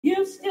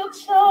You still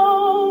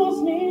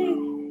chose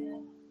me.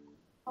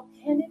 How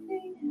can it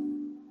be?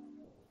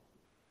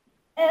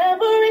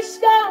 Every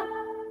scar,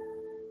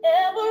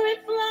 every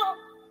flaw,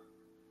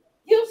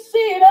 you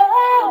see it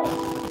all.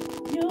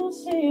 You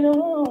see it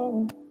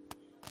all.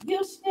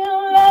 You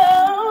still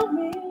love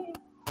me.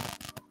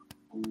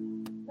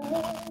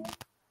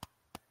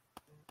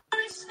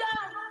 Every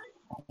scar,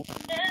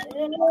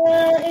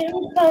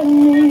 inside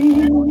me.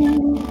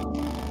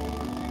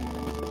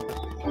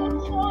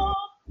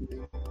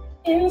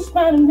 In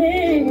spite of me.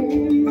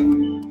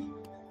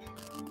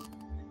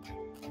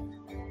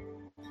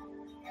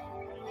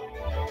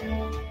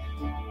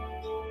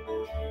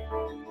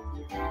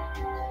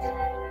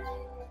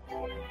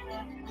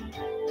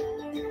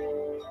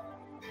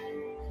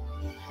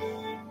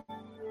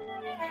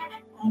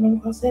 I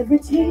don't cross every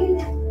T,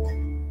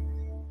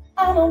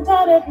 I don't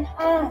dot every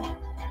I.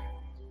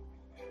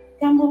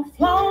 Got more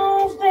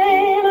flaws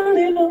than a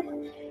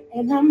little,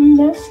 and I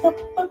messed up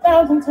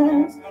 1,000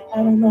 times. I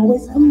don't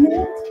always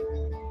commit.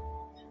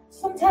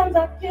 Sometimes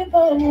I give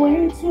up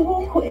way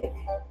too quick,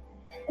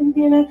 and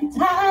then I get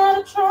tired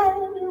of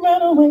trying to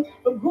run away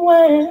from who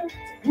I am to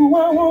who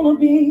I wanna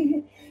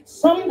be.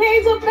 Some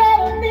days are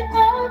better than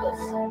others.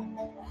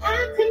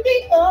 I can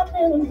be up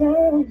and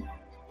down.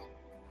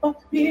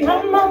 But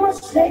beyond my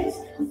mistakes,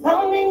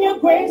 found in your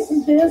grace,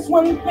 and this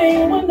one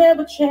thing will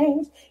never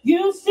change.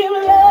 You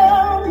still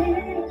love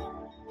me,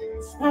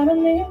 in spite of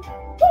me.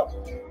 Woo!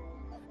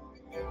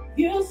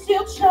 You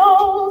still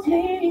chose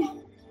me.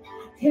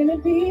 How can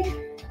it be?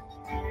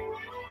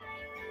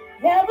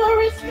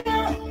 Every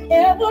scar,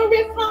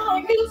 every flaw,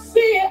 you see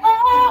it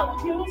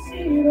all. You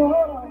see it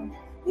all.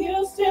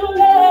 You still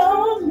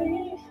love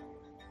me,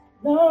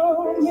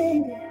 love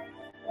me.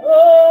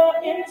 Oh,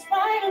 in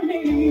spite of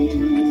me.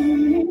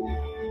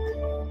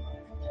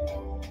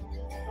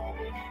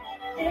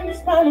 In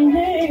spite of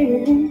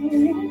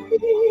me,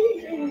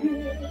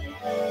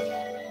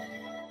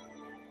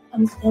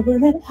 I'm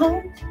stubborn at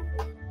heart,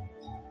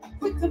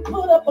 quick to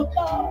put up a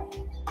guard.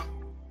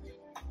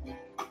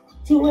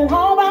 Do it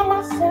all by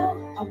myself,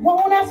 I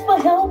won't ask for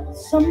help.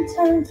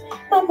 Sometimes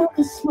my mouth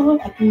is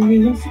smart, I can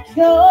be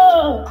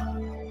insecure.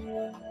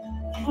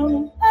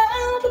 Counting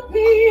other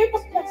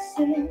people's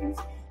blessings,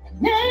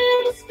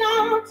 never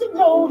stop to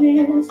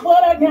notice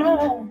what I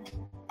got.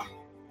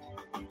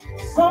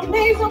 Some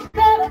days are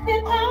better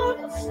than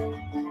others.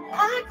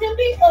 I can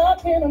be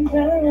up and I'm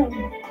down.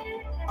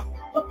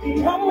 But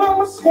beyond my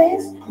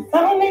mistakes, I'm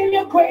found in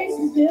your grace,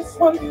 and this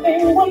one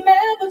thing will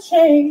never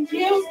change.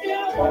 You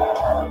still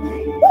love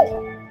me.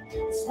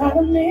 Inside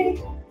of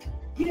me,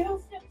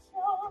 you still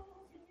love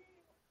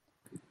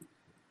me.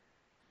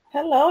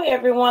 Hello,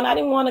 everyone. I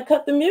didn't want to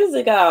cut the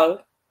music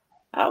off.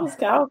 I was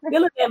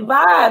feeling that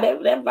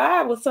vibe. That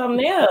vibe was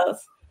something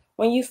else.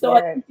 When you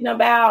start thinking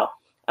about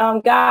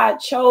God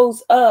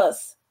chose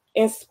us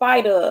in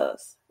spite of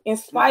us, in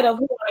spite of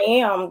who I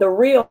am, the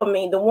real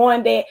me, the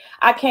one that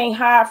I can't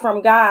hide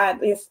from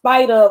God, in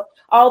spite of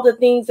all the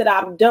things that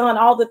I've done,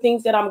 all the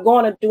things that I'm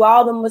going to do,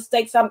 all the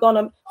mistakes I'm going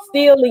to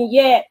steal, and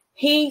yet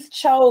He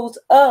chose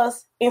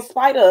us in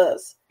spite of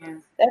us.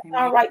 That's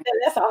not right there.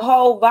 That's a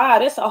whole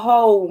vibe. That's a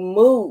whole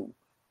mood.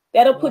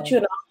 That'll put you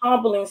in a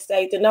humbling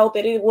state to know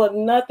that it was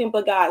nothing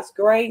but God's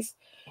grace,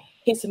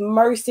 His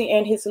mercy,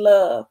 and His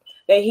love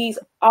that He's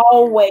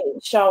always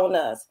shown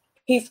us.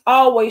 He's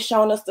always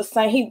shown us the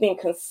same. He's been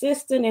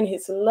consistent in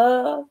His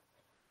love.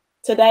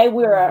 Today,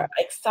 we're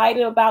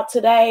excited about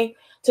today.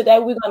 Today,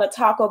 we're going to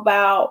talk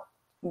about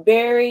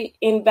buried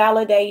in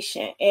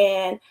validation.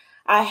 And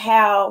I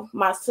have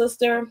my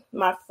sister,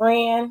 my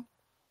friend,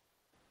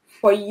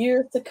 for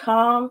years to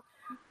come.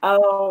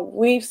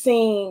 We've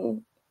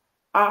seen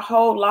our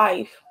whole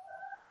life,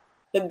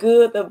 the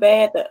good, the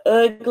bad, the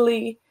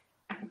ugly.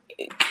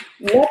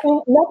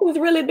 Nothing's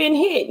really been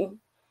hidden.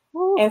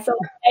 And so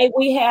today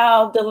we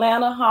have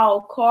Delana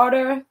Hall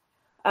Carter.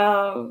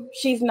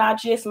 She's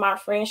not just my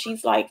friend.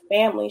 She's like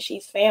family.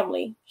 She's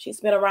family. She's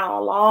been around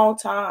a long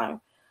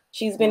time.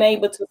 She's been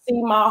able to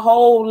see my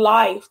whole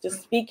life, to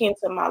speak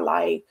into my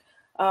life,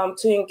 to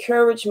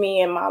encourage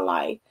me in my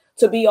life,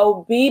 to be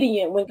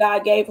obedient when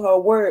God gave her a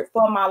word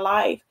for my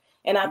life.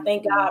 And I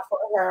thank God for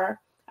her.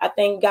 I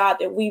thank God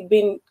that we've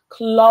been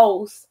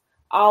close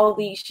all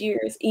these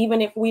years. Even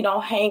if we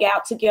don't hang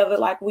out together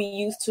like we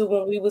used to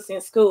when we was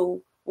in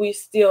school, we're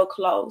still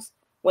close.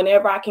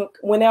 Whenever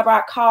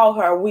I call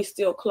her, we're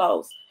still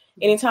close.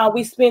 Anytime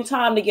we spend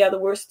time together,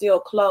 we're still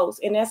close.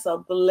 And that's a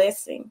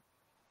blessing.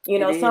 You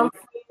know, some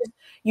friends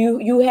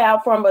you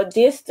have from a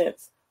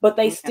distance, but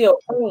they still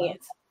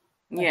friends.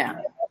 Yeah.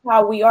 That's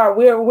how we are.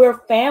 We're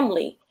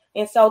family.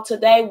 And so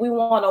today we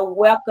want to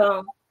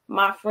welcome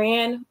my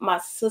friend, my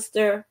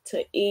sister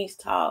to Eve's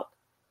Talk.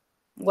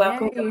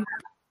 Welcome.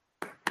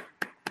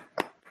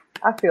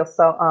 I feel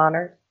so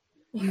honored.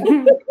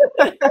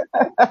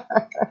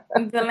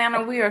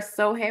 Delana, we are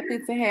so happy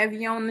to have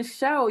you on the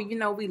show. You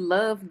know, we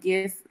love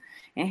guests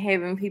and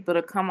having people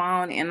to come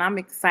on, and I'm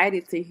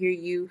excited to hear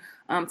you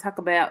talk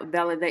about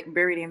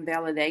buried in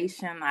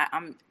validation.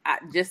 I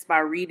just by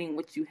reading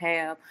what you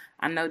have,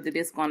 I know that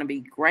it's going to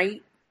be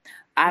great.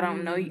 I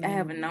don't know. I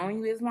haven't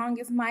known you as long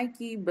as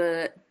Mikey,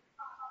 but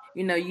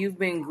you've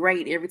been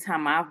great every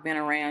time I've been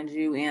around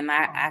you, and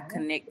I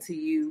connect to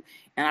you,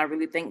 and I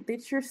really think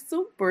that you're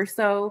super.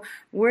 So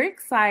we're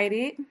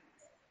excited.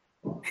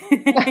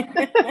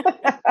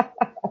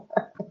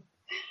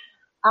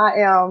 I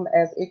am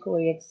as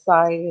equally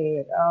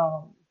excited.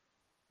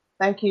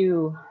 Thank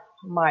you,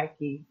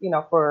 Mikey,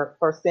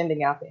 for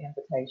sending out the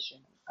invitation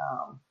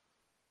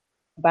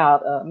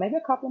about maybe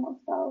a couple of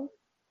months ago,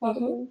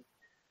 probably.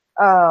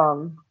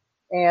 Um,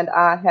 and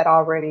I had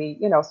already,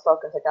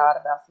 spoken to God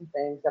about some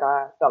things that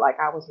I felt like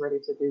I was ready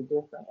to do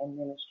different in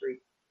ministry.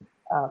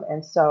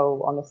 And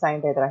so on the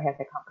same day that I had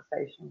that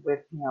conversation with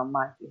him,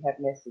 Mikey had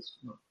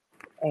messaged me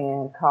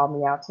and called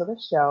me out to the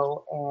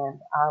show. And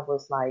I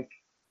was like,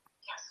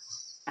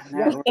 I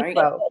know, yes. right?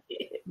 So,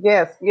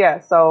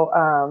 yes. So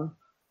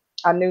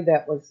I knew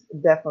that was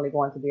definitely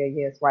going to be a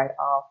yes right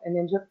off. And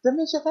then,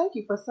 Demisha, thank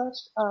you for such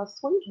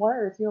sweet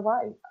words. You're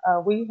right.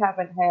 We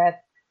haven't had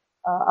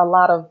a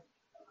lot of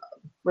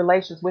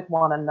relations with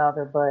one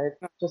another, but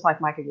just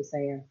like Mikey was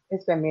saying,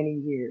 it's been many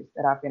years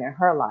that I've been in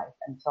her life.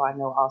 And so I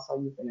know also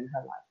you've been in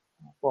her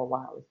life for a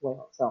while as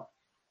well. So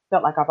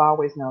felt like I've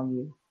always known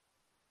you.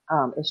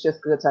 It's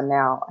just good to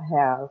now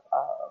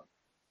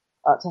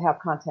have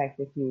contact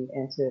with you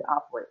and to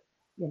operate,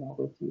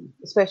 with you,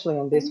 especially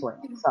in this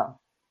realm. So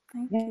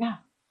Thank yeah. you.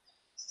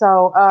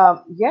 So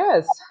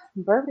yes,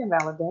 birthday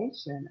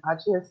validation. I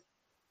just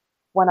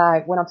when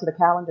I went onto the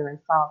calendar and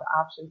saw the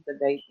options, the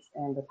dates,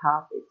 and the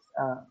topics,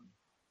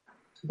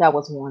 that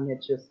was one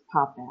that just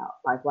popped out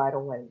like right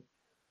away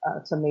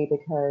to me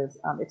because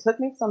it took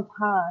me some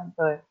time,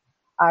 but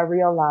I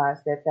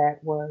realized that that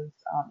was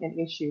an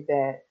issue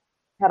that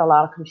had a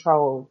lot of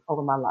control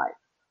over my life,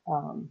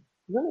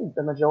 really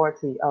the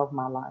majority of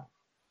my life.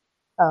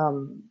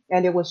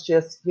 And it was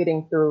just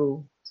getting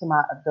through to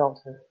my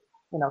adulthood,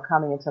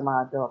 coming into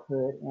my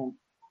adulthood and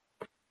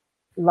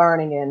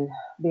learning and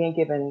being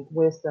given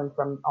wisdom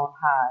from on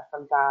high,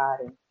 from God,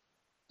 and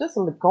just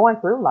going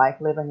through life,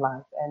 living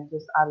life. And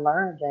just I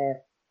learned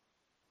that,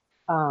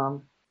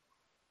 um,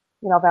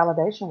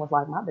 validation was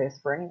like my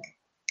best friend.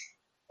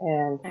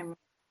 And Amen.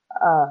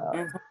 uh,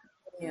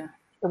 Yeah.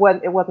 it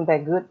wasn't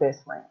that good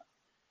best friend.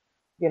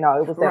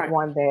 It was that Right.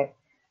 one that,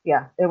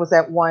 yeah, it was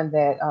that one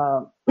that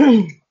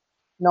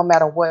no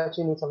matter what,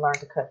 you need to learn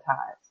to cut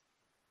ties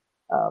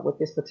with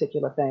this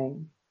particular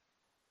thing.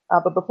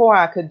 But before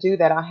I could do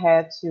that, I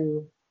had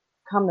to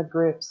come to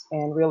grips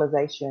and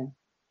realization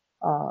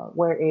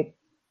where it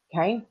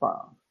came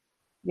from.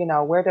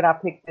 Where did I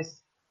pick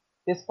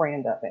this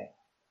friend up at?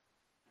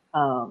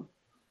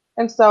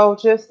 And so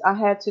just I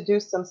had to do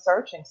some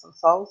searching, some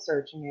soul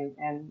searching,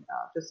 and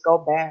just go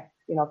back,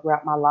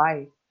 throughout my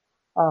life.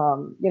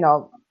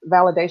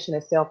 Validation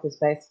itself is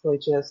basically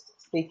just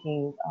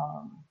seeking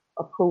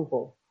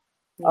approval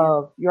Yeah.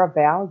 of your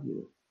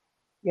value.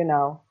 You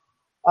know,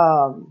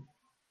 um,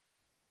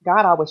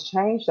 God always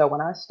changed though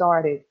when I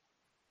started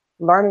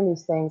learning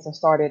these things and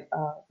started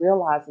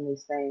realizing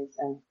these things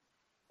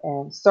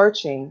and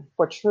searching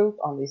for truth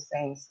on these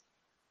things.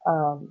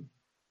 Um,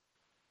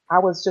 I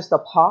was just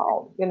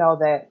appalled,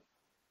 that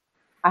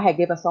I had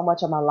given so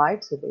much of my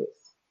life to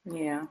this.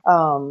 Yeah.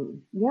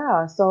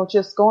 Yeah, so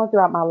just going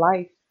throughout my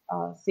life,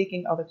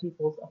 seeking other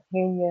people's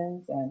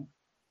opinions and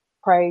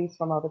praise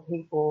from other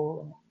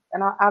people,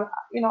 and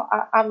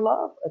I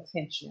love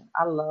attention.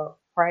 I love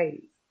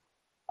praise,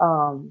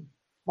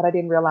 but I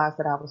didn't realize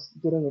that I was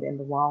getting it in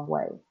the wrong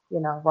way,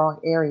 wrong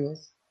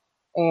areas,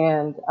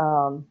 and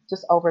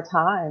just over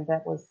time,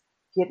 that was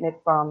getting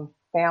it from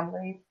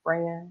family,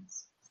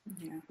 friends,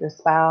 Yeah. your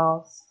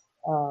spouse,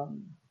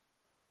 um,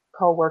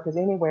 co-workers,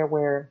 anywhere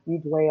where you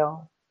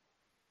dwell.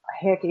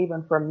 Heck,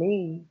 even for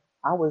me,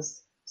 I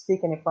was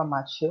seeking it from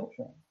my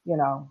children,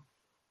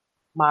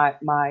 my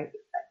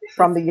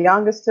from That's the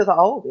youngest to the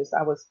oldest.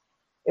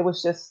 It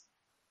was just,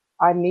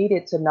 I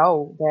needed to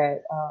know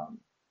that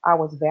I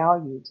was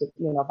valued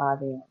by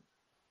them.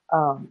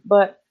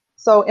 But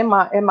so in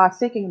my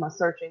seeking, my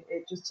searching,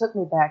 it just took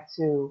me back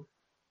to,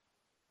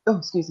 oh,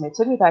 excuse me, it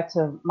took me back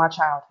to my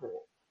childhood.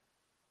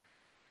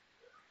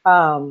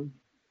 Um,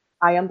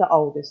 I am the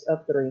oldest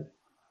of three,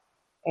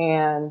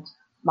 and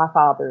my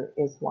father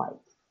is white,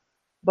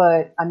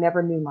 but I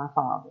never knew my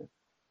father.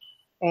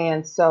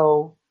 And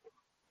so,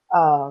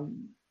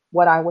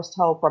 what I was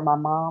told from my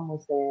mom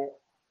was that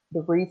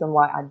the reason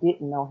why I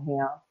didn't know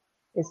him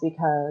is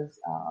because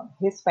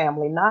his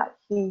family, not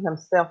he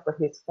himself, but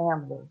his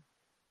family,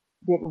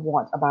 didn't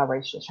want a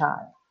biracial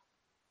child.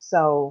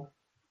 So,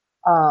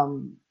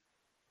 um,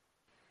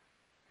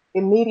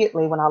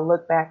 immediately when I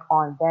look back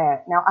on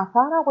that, now I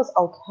thought I was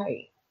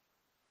okay.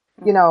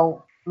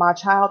 My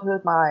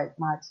childhood,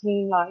 my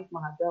teen life,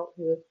 my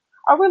adulthood,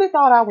 I really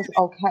thought I was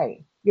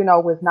okay,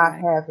 with not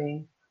right.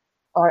 having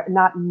or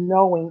not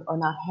knowing or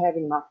not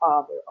having my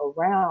father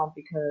around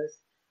because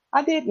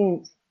I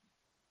didn't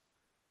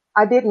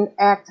I didn't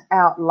act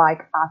out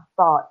like I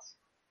thought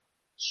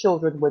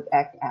children would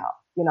act out.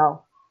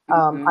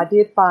 I Mm-hmm.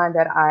 did find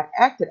that I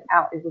acted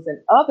out. It was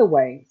in other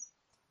ways,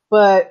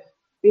 but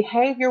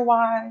behavior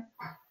wise,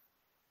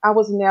 I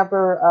was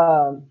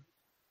never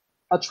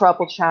a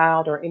troubled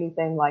child or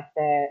anything like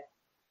that.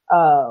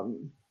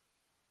 Um,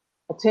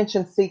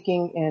 Attention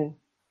seeking in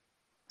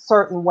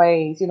certain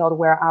ways, to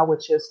where I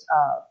would just,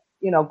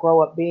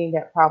 grow up being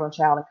that problem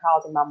child and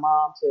causing my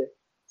mom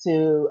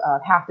to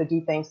have to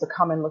do things to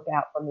come and look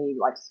out for me,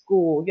 like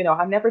school.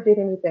 I never did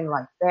anything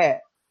like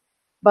that.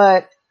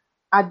 But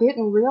I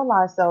didn't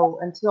realize though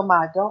until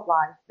my adult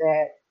life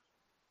that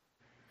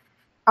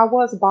I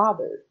was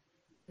bothered.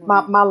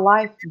 My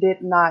life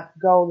did not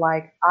go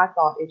like I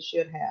thought it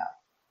should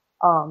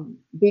have.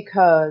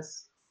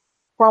 Because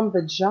from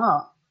the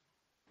jump,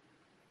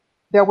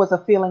 there was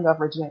a feeling of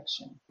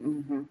rejection.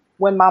 Mm-hmm.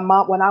 When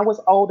I was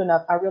old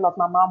enough, I realized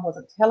my mom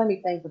wasn't telling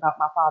me things about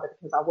my father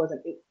because I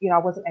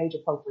wasn't age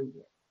appropriate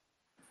yet.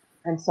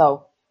 And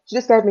so she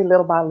just gave me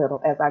little by little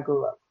as I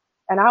grew up.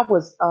 And I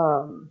was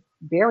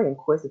very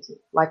inquisitive.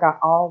 Like I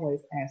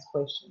always asked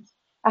questions.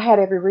 I had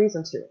every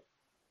reason to.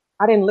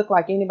 I didn't look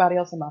like anybody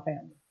else in my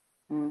family.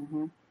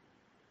 Mm-hmm.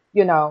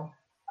 You know,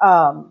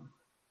 um,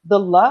 the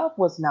love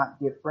was not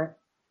different.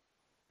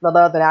 The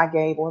love that I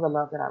gave or the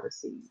love that I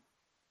received,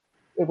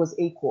 it was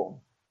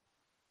equal.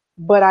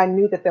 But I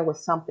knew that there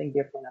was something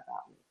different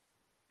about me.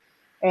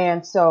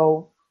 And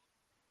so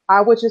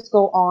I would just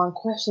go on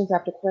questions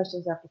after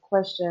questions after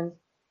questions.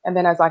 And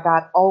then as I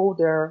got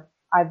older,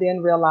 I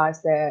then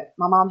realized that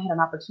my mom had an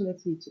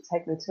opportunity to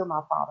take me to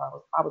my father.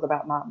 I was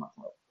about 9 months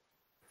old.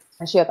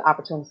 And she had the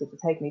opportunity to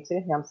take me to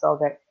him so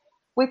that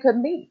we could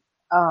meet.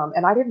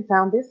 And I didn't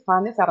find this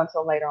out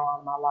until later on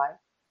in my life,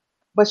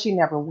 but she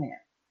never went.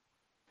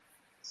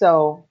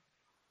 So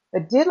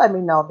it did let me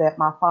know that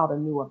my father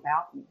knew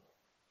about me.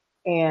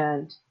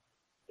 And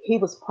he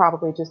was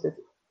probably just as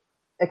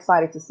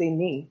excited to see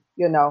me,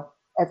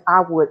 as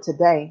I would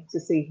today to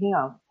see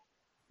him,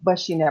 but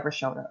she never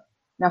showed up.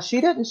 Now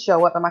she didn't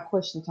show up, and my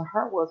question to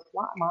her was,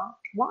 "Why, Mom?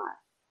 Why?"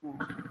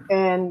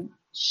 And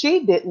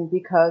she didn't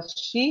because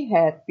she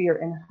had fear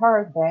in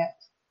her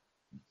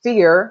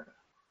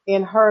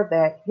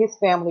that his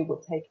family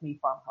would take me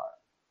from her.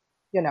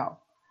 You know.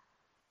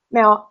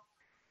 Now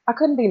I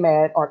couldn't be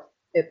mad or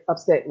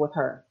upset with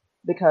her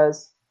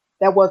because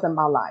that wasn't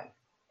my life,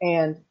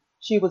 and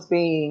she was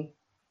being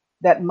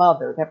that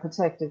mother, that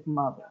protective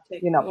mother,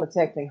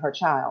 protecting her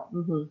child.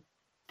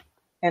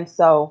 And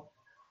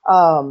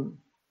um,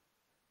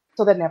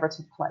 so that never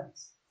took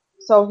place.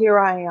 So here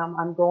I am.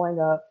 I'm growing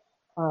up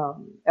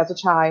as a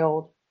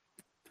child,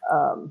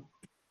 um,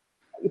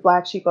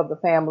 black sheep of the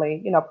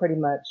family, pretty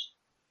much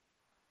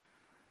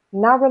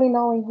not really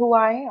knowing who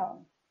I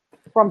am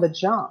from the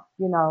jump,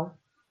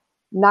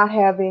 not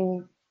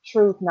having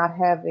truth, not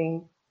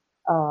having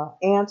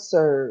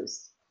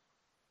answers,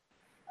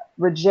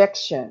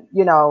 rejection,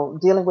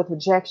 dealing with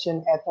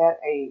rejection at that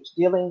age,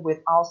 dealing with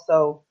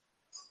also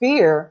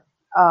fear,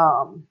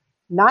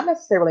 not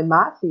necessarily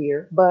my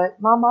fear, but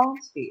my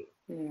mom's fear.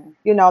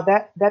 Yeah.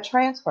 That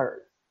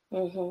transferred.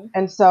 Mm-hmm.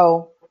 And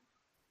so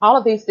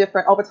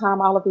over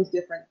time, all of these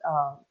different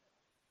uh,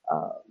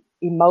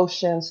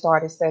 emotions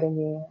started setting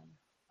in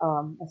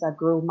as I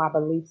grew. My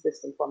belief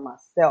system for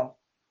myself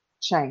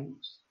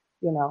changed.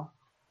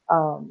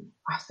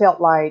 I felt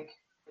like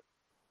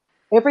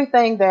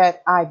everything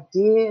that I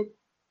did,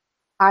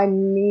 I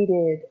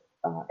needed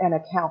an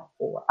account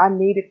for. I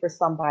needed for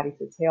somebody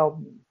to tell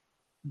me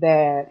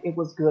that it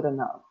was good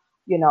enough.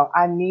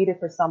 I needed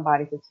for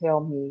somebody to tell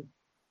me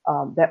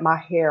that my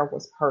hair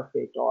was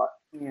perfect, or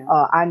Yeah.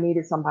 I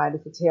needed somebody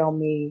to tell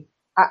me.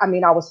 I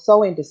mean, I was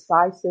so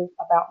indecisive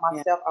about Yeah.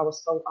 myself. I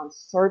was so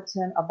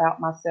uncertain about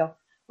myself.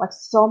 Like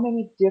so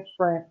many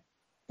different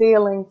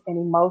feelings and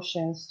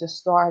emotions just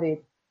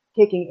started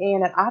kicking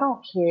in. And I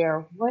don't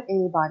care what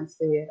anybody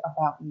said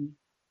about me,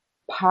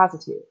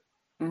 positive,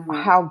 Mm-hmm.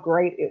 how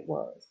great it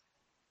was.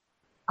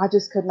 I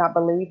just could not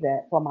believe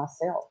that for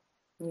myself.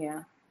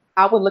 Yeah.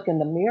 I would look in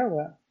the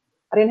mirror.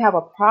 I didn't have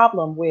a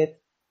problem with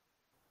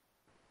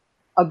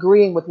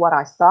agreeing with what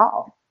I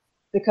saw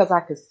because I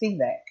could see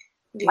that.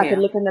 I could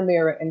Yeah. look in the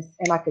mirror and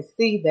I could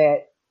see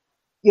that,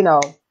 you know,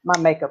 my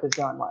makeup is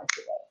done right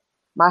today.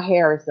 My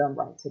hair is done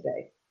right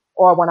today.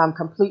 Or when I'm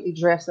completely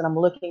dressed and I'm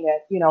looking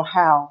at,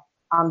 how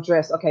I'm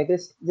dressed. Okay,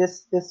 this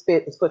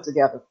fit is put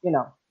together,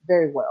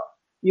 very well.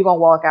 You're gonna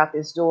walk out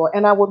this door.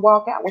 And I would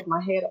walk out with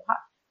my head up high.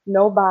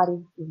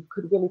 Nobody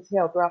could really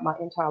tell throughout my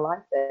entire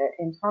life that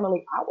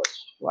internally I was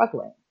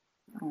struggling,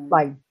 Um,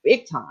 like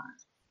big time,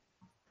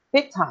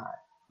 big time.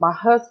 My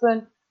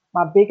husband,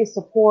 my biggest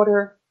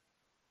supporter.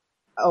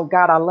 Oh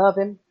God, I love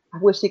him. I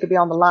wish he could be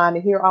on the line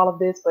to hear all of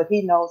this, but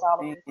he knows all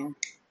of this. man.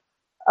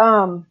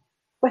 Um,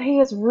 but he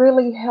has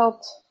really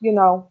helped.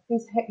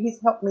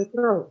 He's helped me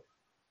through.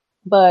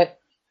 But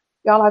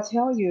y'all, I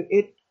tell you,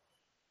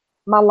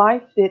 my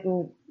life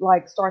didn't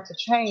like start to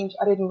change.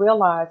 I didn't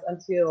realize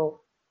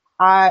until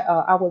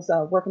I was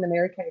working the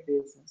Mary Kay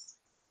business,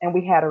 and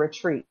we had a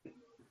retreat.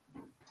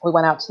 We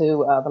went out to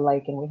the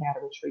lake and we had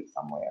a retreat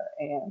somewhere,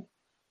 and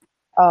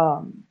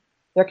um,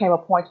 there came a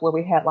point where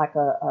we had like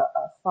a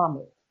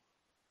summit,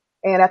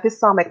 and at this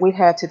summit we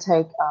had to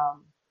take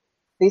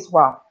these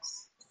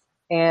rocks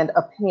and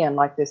a pen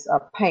like this, a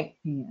paint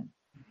pen,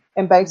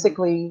 And Mhm.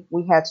 basically,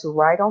 we had to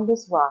write on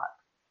this rock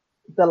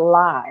the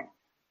lie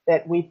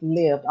that we've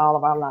lived all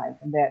of our life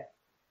and that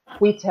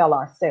we tell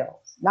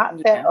ourselves, not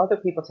that Yeah. other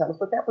people tell us,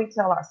 but that we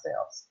tell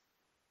ourselves.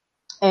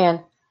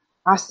 And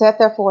I sat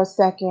there for a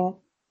second.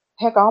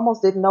 Heck, I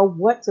almost didn't know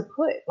what to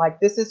put. Like,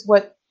 this is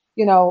what,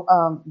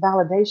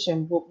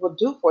 validation will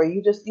do for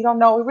you. You don't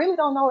know, you really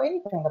don't know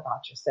anything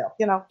about yourself.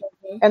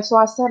 Mhm. And so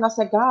I sat and I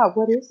said, God,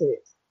 what is it?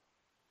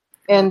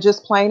 Right. And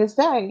just plain as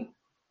day,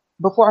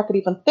 before I could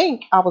even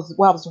think, I was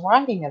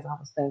writing as I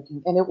was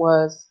thinking. And it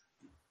was,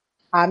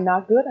 I'm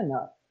not good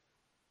enough.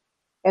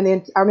 And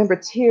then I remember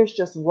tears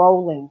just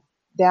rolling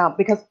down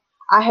because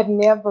I had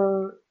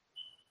never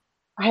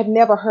I had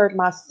never heard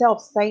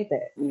myself say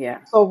that.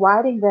 Yeah. So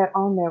writing that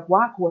on that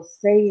rock was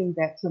saying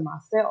that to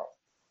myself.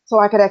 So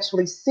I could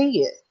actually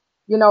see it,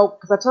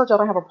 because I told you I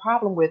don't have a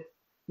problem with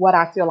what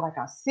I feel like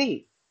I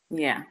see.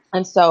 Yeah.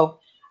 And so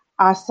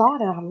I saw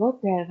it and I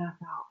looked at it and I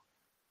thought,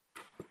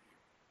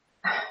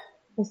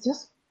 is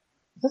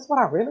this what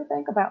I really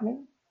think about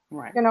me?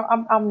 Right.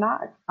 I'm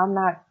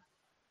not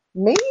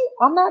me,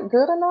 I'm not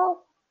good enough.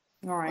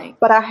 All right.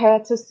 But I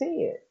had to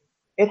see it.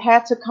 It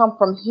had to come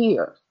from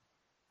here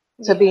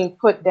to Yeah. being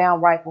put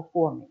down right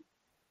before me.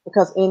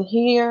 Because in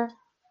here,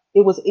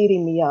 it was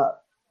eating me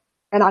up.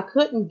 And I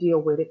couldn't deal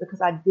with it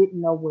because I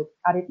didn't know what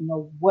I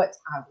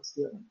was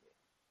dealing with.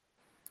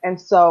 And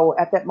so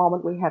at that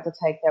moment we had to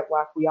take that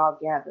rock, we all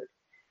gathered.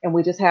 And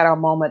we just had our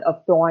moment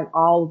of throwing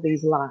all of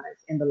these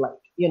lies in the lake,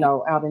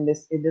 out in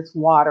this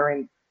water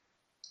and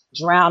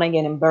drowning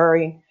and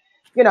burying.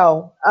 You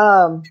know,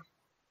 um,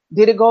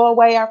 did it go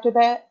away after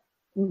that?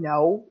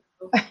 No.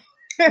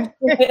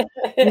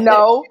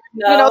 No,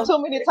 No.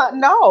 too many times.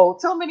 No,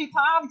 too many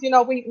times.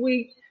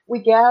 We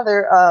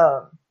gather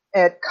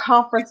at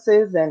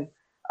conferences and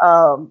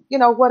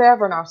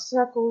whatever in our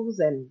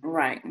circles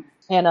Right.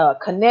 and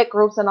connect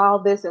groups and all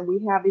this, and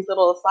we have these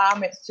little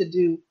assignments to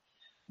do.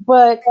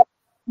 But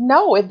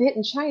no, it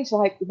didn't change.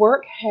 Like,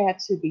 work had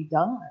to be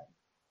done.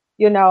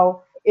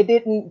 It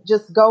didn't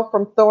just go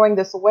from throwing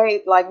this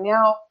away. Like,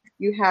 now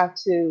you have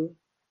to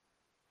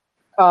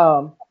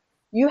um,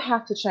 you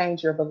have to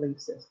change your belief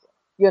system.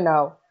 You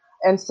know,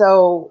 and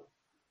so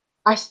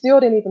I still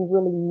didn't even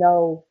really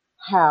know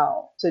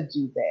how to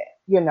do that.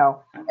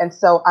 And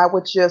so I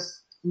would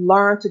just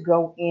learn to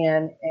go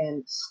in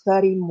and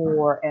study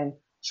more and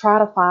try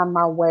to find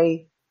my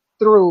way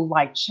through,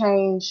 like,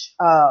 change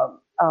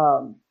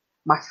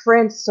my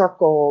friend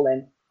circle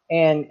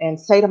and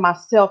say to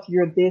myself,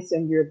 you're this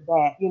and you're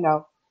that.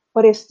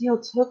 But it still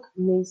took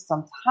me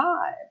some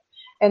time.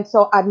 And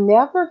so I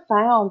never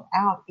found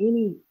out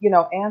any,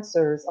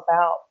 answers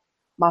about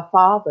my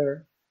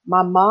father.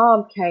 My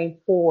mom came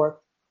forth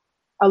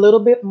a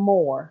little bit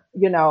more,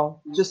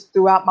 just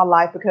throughout my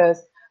life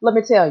because let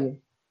me tell you,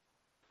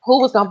 who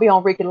was gonna be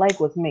on Ricky Lake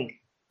was me.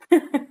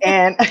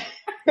 And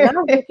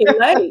Not Ricky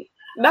Lake.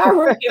 Not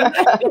Ricky Lake.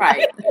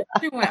 Right.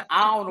 She went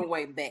all the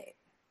way back.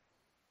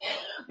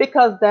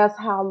 because that's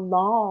how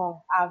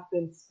long I've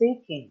been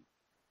seeking,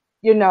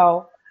 you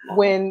know,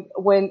 when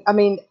I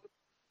mean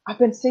I've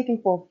been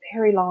seeking for a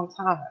very long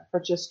time for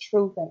just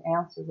truth and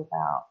answers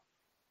about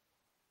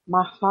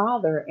my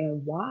father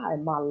and why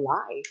my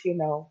life,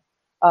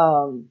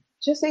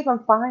 just even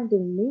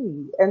finding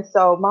me. And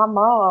so my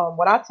mom,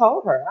 when I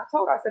told her, I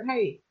said,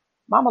 hey,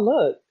 mama,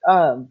 look,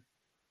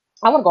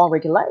 I want to go on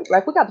Ricky Lake.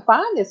 Like, we got to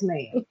find this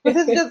man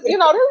because this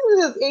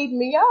is just eating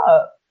me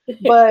up.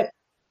 But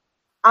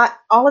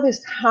all of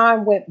this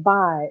time went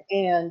by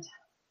and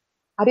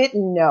I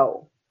didn't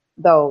know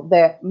though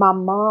that my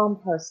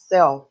mom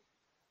herself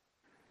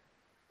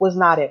was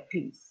not at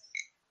peace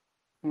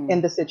Mm.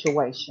 in the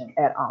situation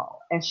at all.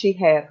 And she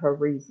had her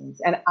reasons,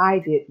 and I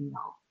didn't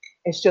know.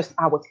 It's just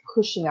I was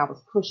pushing, I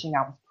was pushing,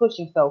 I was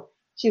pushing. So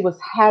she was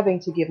having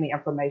to give me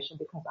information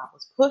because I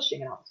was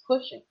pushing and I was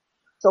pushing.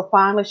 So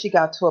finally, she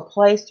got to a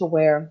place to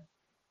where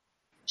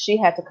she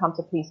had to come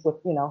to peace with,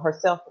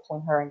 herself,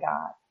 between her and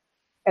God.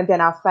 And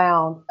then I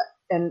found,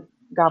 and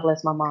God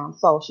bless my mom,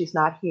 so she's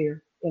not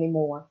here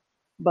anymore.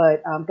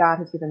 But God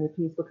has given me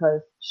peace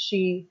because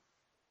she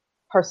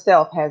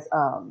herself has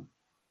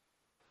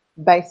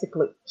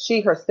basically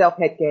she herself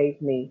had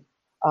gave me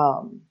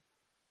um,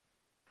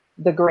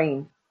 the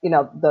green,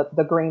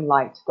 the green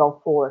light to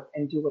go forth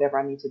and do whatever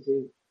I need to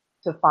do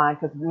to find.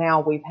 Because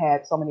now we've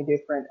had so many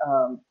different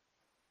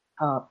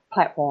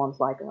platforms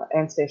like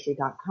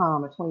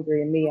Ancestry.com and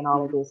 23andMe and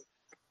all of this.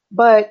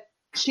 But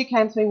she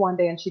came to me one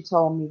day and she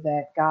told me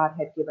that God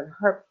had given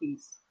her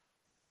peace.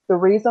 The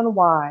reason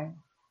why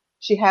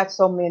she had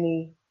so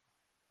many,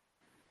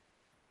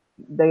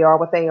 they are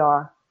what they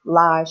are,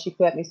 lies, she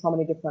fed me so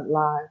many different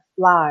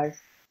lies,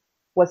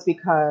 was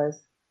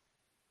because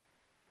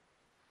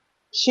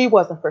she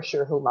wasn't for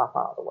sure who my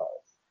father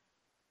was.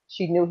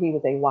 She knew he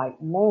was a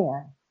white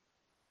man.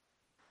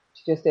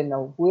 She just didn't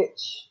know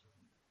which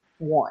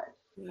one.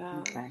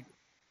 Wow. Okay.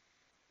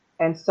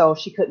 And so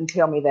she couldn't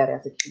tell me that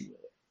as a kid.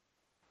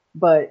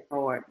 But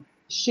Lord.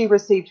 she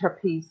received her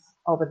peace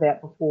over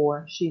that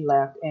before she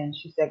left. And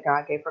she said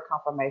God gave her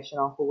confirmation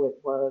on who it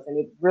was. And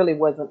it really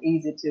wasn't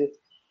easy to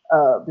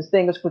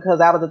distinguished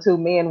because out of the two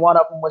men, one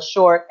of them was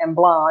short and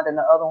blonde, and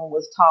the other one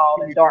was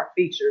tall and dark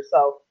features.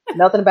 So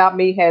nothing about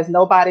me has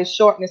nobody's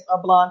shortness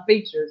or blonde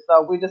features.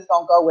 So we're just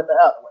gonna go with the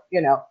other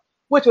one,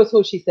 which was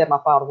who she said my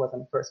father was in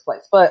the first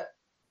place. But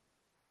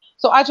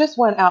so I just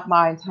went out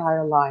my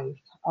entire life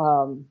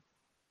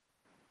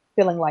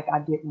feeling like I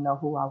didn't know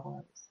who I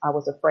was. I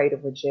was afraid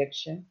of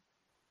rejection.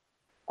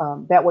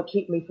 That would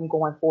keep me from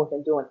going forth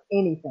and doing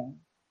anything.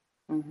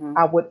 Mm-hmm.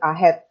 I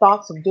had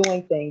thoughts of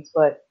doing things,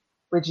 but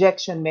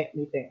rejection met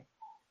me there.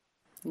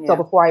 Yeah. So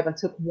before I even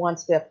took one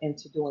step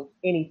into doing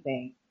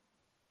anything,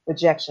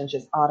 rejection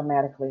just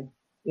automatically,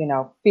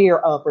 fear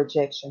of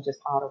rejection just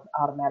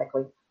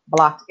automatically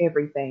blocked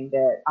everything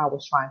that I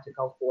was trying to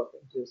go forth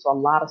and do. So a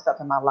lot of stuff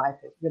in my life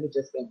has really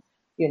just been,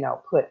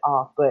 put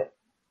off. But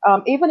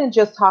even in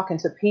just talking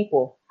to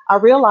people, I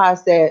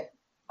realized that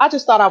I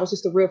just thought I was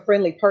just a real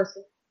friendly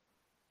person.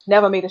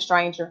 Never meet a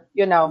stranger,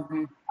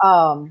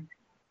 Mm-hmm.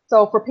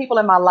 So for people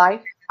in my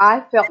life,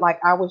 I felt like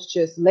I was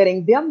just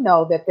letting them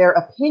know that their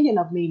opinion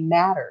of me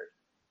mattered.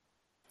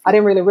 I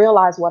didn't really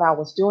realize what I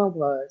was doing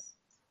was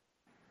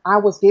I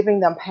was giving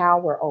them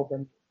power over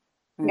me.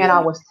 Yeah. And I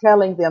was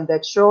telling them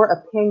that your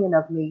opinion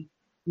of me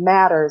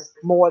matters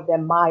more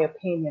than my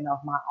opinion of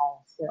my own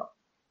self.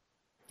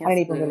 I didn't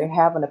even really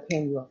have an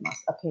opinion of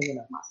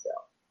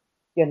myself,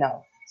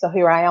 So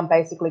here I am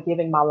basically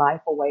giving my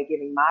life away,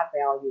 giving my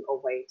value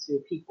away to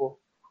people,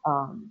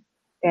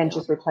 and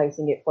just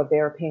replacing it for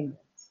their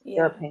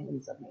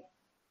opinions of me.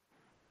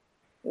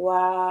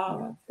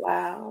 Wow.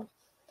 Wow.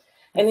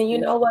 And then you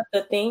know what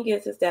the thing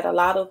is that a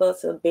lot of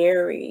us are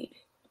buried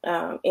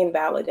in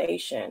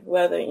validation,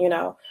 whether,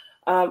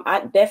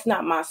 that's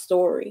not my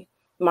story.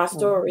 My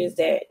story is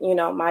that,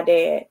 my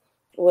dad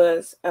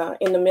was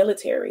in the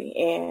military,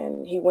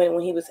 and he went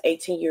when he was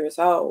 18 years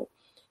old,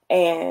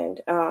 and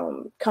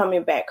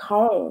coming back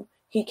home,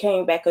 he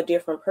came back a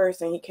different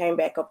person. He came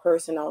back a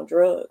person on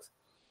drugs.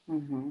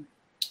 Mm-hmm.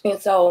 And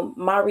so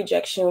my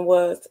rejection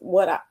was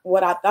what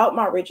I thought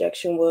my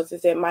rejection was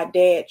is that my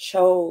dad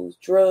chose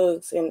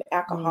drugs and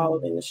alcohol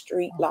in the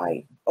street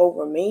life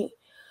over me,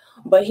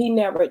 but he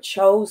never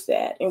chose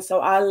that. And so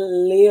I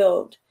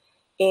lived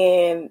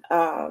in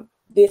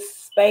this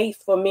space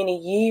for many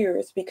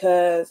years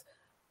because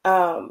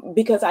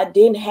I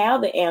didn't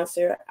have the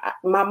answer.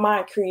 My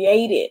mind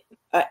created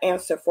an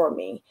answer for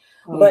me,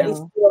 but it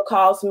still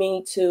caused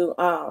me to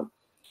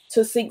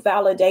seek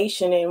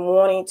validation and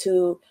wanting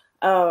to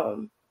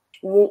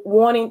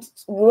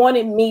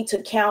wanted me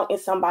to count in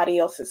somebody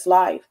else's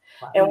life.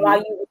 And while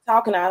you were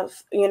talking, a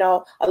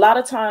lot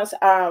of times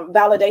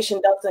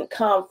validation doesn't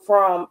come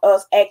from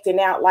us acting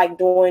out like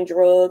doing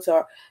drugs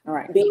or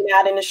being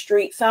out in the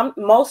street.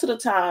 Most of the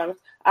time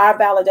our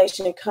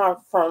validation comes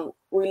from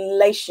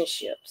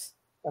relationships.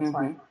 That's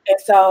right.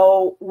 And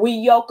so we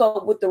yoke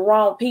up with the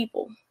wrong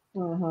people.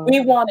 We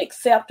want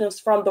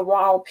acceptance from the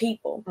wrong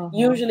people.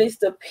 Usually it's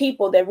the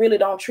people that really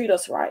don't treat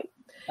us right.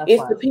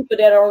 It's the people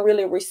that don't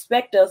really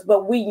respect us,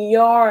 but we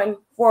yearn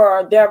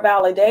for their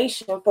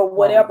validation for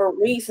whatever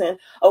reason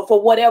or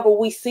for whatever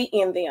we see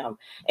in them.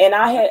 And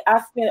I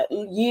spent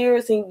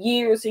years and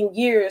years and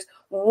years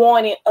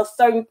wanting a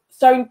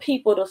certain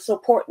people to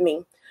support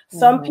me.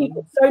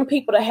 Certain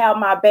people to have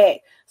my back,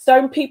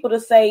 certain people to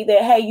say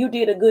that, hey, you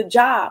did a good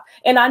job.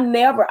 And I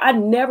never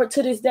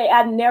to this day,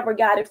 I never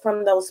got it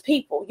from those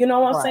people. You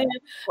know what I'm saying?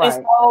 Right.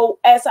 And so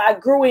as I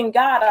grew in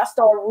God, I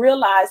started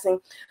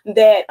realizing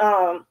that,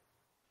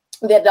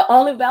 that the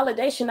only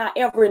validation I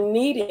ever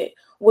needed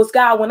was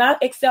God. When I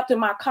accepted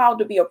my call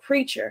to be a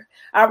preacher,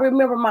 I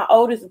remember my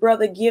oldest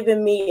brother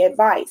giving me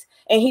advice.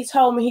 And he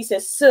told me, he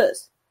said,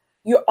 sis,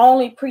 you're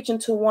only preaching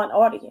to one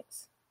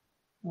audience.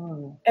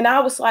 And I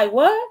was like,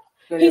 what?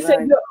 He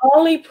said, you're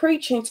only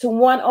preaching to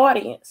one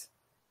audience.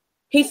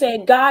 He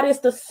said, God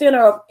is the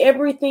center of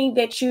everything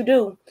that you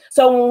do.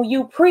 So when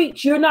you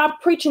preach, you're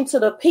not preaching to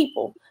the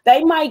people.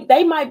 They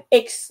might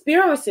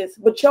experience it,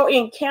 but your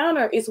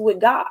encounter is with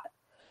God.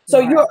 So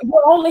you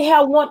only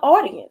have one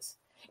audience.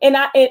 And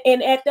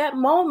at that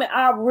moment,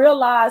 I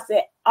realized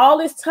that all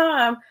this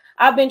time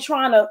I've been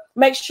trying to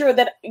make sure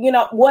that,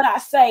 what I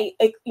say,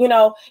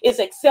 is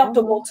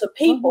acceptable to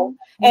people.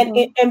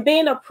 And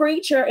being a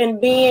preacher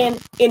and being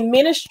in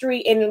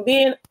ministry and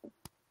being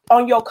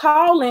on your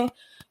calling,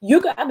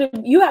 you have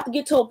to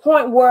get to a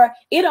point where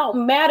it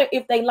don't matter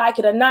if they like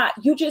it or not.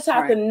 You just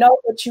have to know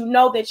that you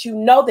know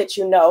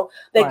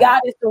that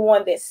God is the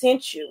one that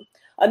sent you.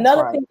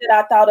 Another thing that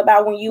I thought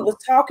about when you was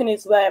talking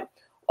is that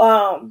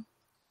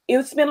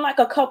it's been like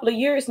a couple of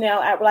years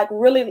now, like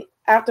really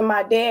after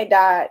my dad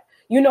died.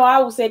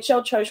 I was at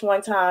your church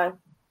one time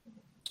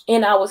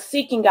and I was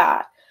seeking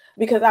God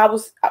because I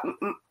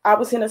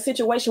was in a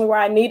situation where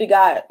I needed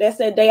God. That's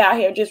that day out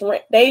here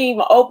they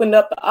even opened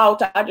up the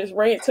altar. I just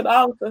ran to the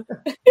altar.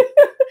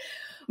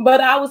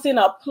 But I was in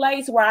a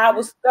place where I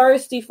was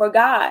thirsty for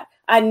God.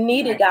 I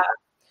needed God.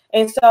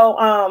 And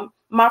so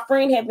my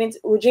friend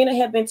Regina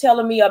had been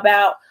telling me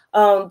about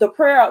the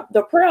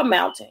prayer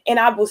mountain, and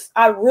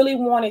I really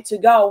wanted to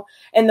go.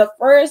 And the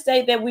first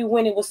day that we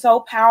went, it was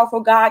so powerful.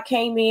 God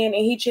came in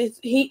and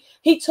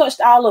he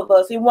touched all of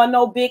us. It wasn't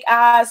no big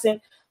eyes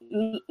and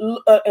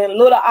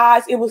little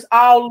eyes. It was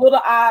all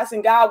little eyes,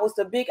 and God was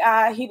the big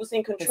eye. He was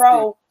in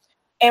control.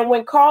 And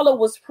when Carla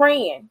was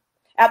praying,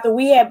 after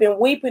we had been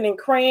weeping and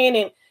crying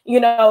and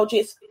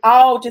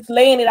just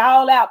laying it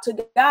all out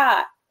to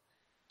God,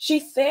 she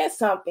said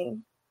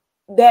something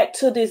that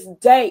to this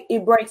day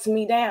it breaks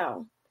me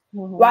down.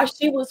 While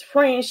she was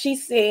praying, she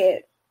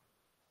said,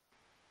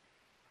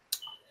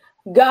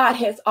 God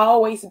has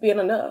always been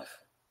enough.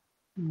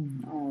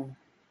 And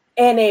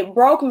it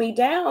broke me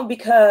down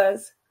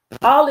because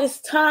all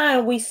this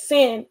time we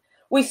spend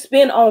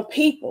on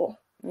people.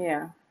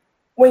 Yeah.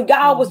 When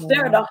God was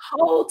there the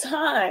whole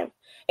time,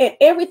 and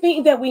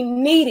everything that we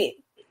needed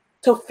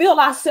to fill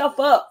ourselves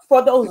up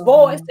for those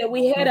voids that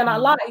we had in our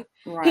life,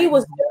 he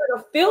was there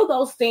to fill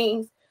those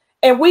things,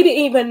 and we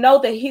didn't even know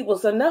that he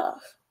was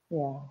enough.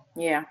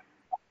 Yeah.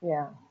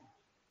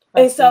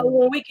 And so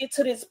when we get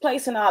to this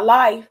place in our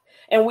life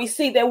and we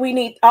see that we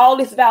need all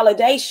this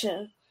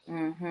validation,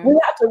 we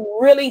have to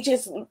really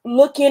just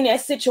look in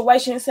that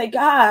situation and say,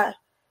 God,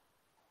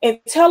 and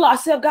tell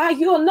ourselves, God,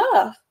 you're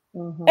enough.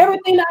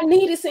 Everything I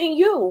need is in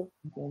you.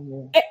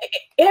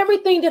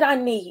 Everything that I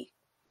need.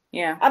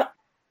 Yeah.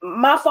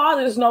 My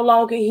father is no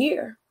longer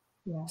here.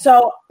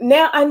 So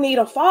now I need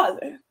a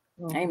father.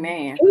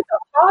 Amen. He's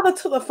a father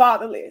to the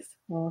fatherless.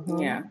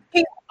 Yeah.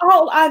 He's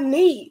all I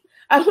need.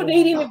 I don't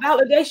need any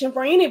validation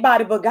for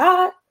anybody but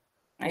God.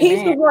 Amen.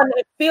 He's the one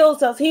that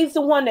fills us. He's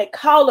the one that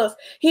calls us.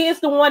 He is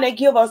the one that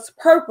gives us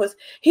purpose.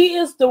 He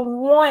is the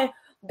one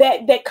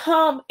that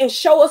come and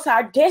show us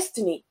our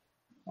destiny.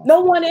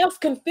 No one else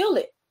can feel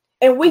it.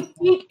 And we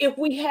think if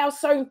we have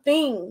certain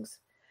things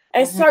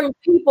and certain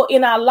people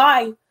in our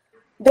life,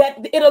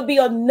 that it'll be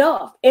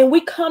enough. And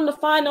we come to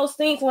find those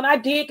things when I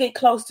did get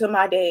close to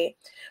my dad,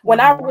 when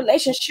our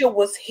relationship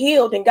was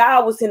healed and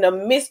God was in the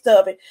midst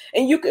of it,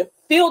 and you could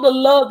feel the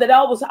love that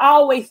I was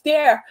always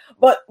there.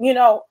 But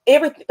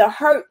everything, the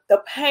hurt,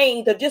 the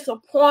pain, the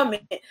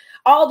disappointment,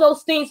 all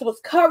those things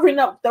was covering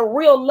up the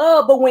real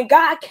love. But when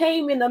God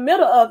came in the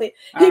middle of it,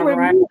 he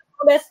removed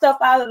all that stuff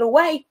out of the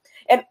way.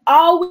 And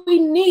all we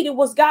needed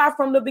was God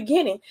from the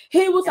beginning.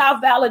 He was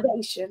our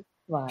validation.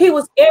 He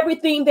was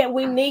everything that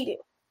we needed.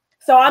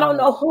 So I don't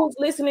know who's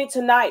listening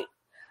tonight.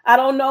 I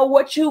don't know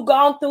what you've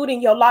gone through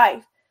in your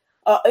life.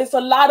 It's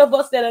a lot of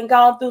us that have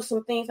gone through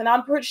some things, and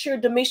I'm pretty sure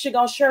Demisha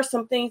gonna share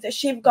some things that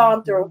she's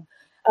gone through.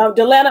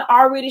 Delana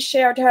already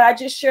shared her. I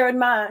just shared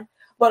mine.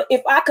 But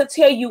if I could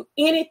tell you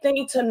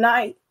anything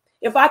tonight,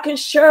 if I can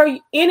share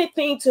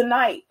anything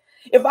tonight,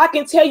 if I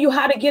can tell you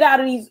how to get out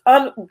of these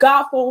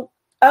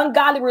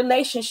ungodly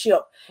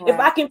relationship, if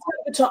I can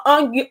tell you to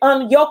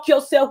unyoke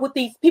yourself with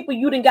these people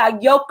you done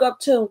got yoked up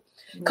to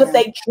because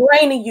they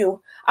draining you,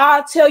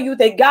 I'll tell you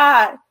that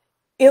God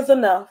is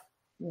enough.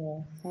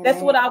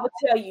 That's what I would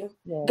tell you.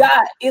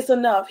 God is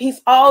enough.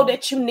 He's all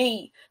that you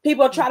need.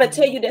 People try to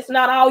tell you that's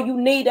not all you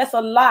need. That's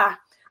a lie.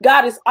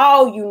 God is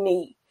all you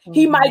need.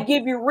 He might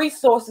give you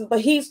resources, but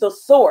he's the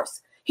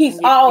source. He's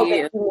all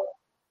that you need.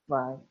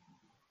 Right.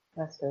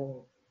 That's good.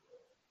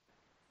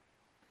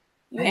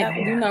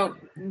 And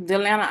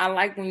Delana, I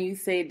like when you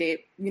said that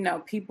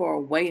people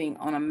are waiting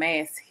on a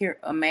mass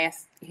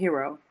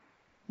hero,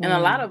 and a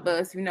lot of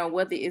us,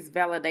 whether it's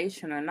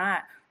validation or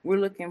not, we're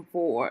looking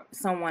for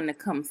someone to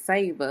come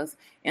save us.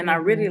 And I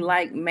really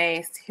like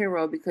masked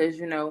hero because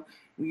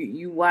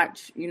you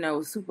watch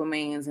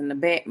Supermans and the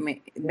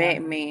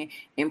Batman,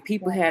 and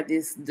people have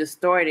this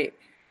distorted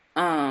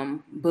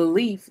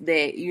belief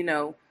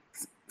that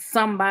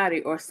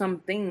somebody or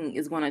something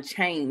is going to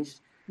change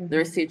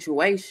their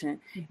situation.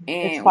 And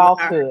it's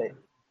falsehood.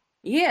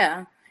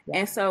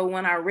 And so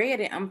when I read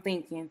it, I'm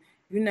thinking,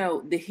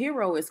 the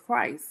hero is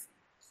Christ.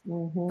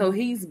 So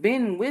he's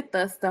been with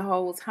us the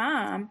whole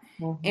time,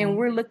 and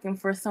we're looking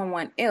for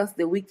someone else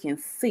that we can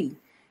see.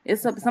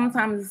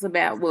 Sometimes it's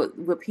about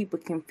what people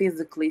can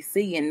physically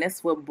see, and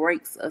that's what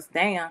breaks us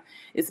down.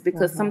 It's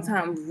because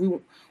sometimes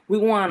we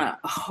want to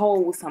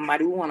hold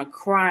somebody, we want to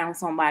cry on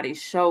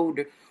somebody's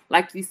shoulder.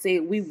 Like you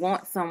said, we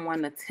want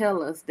someone to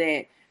tell us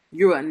that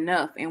you're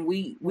enough, and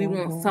we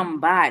want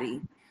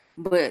somebody,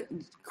 but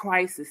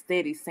Christ is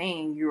steady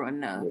saying you're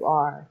enough. You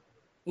are.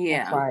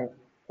 Yeah. That's right.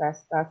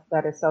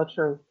 That is so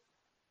true.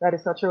 That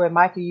is so true. And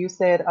Mikey, you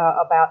said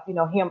about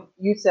him.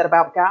 You said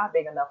about God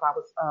being enough. I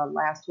was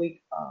last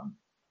week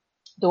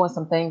doing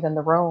some things in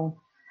the room,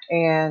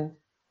 and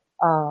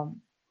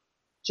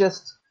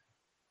just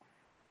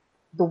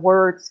the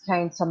words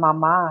came to my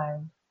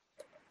mind.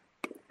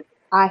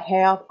 I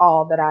have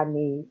all that I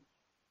need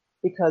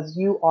because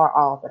you are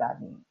all that I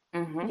need.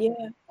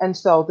 And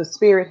so the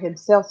Spirit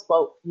Himself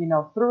spoke,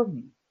 through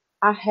me.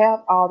 I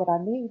have all that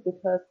I need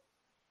because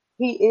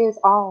He is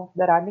all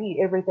that I need.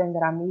 Everything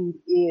that I need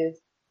is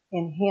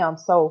in Him.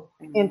 So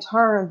in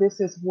turn, this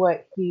is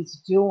what He's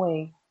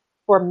doing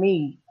for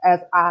me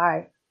as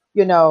I,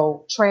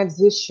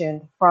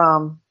 transitioned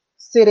from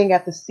sitting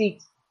at the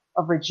seat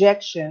of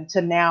rejection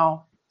to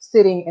now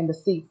sitting in the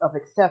seat of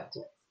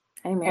acceptance.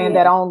 Amen. And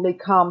that only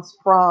comes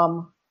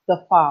from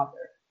the Father.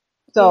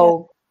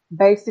 So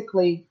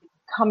basically,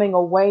 coming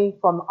away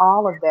from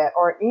all of that,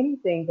 or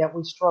anything that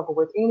we struggle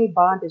with, any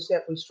bondage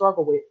that we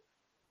struggle with,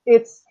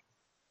 it's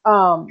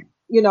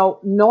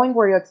knowing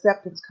where your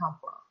acceptance comes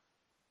from,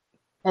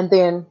 and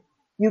then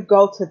you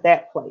go to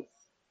that place,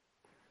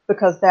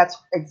 because that's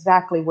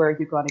exactly where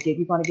you're going to get.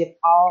 You're going to get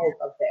all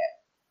of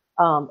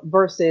that,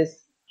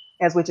 versus,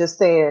 as we just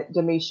said,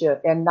 Demisha,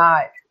 and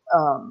not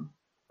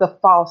the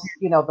false,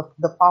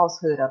 the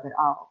falsehood of it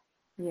all.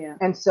 Yeah.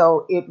 And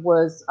so it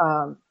was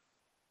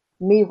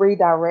me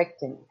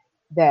redirecting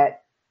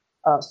that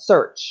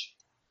search,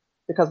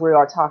 because we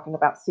are talking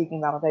about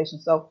seeking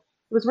validation. So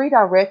it was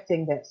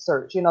redirecting that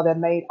search, that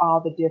made all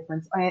the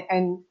difference,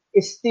 and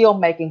it's still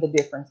making the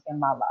difference in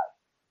my life,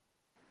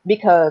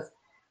 because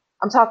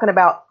I'm talking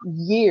about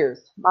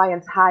years, my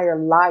entire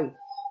life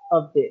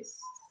of this,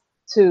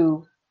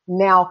 to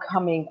now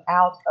coming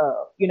out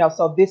of,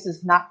 so this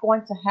is not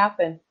going to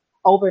happen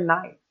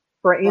overnight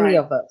for any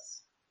of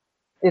us.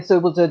 It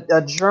was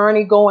a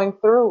journey going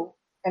through,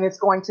 and it's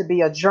going to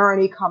be a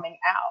journey coming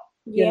out,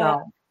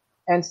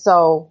 And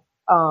so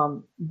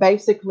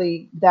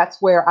basically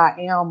that's where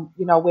I am,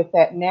 with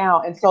that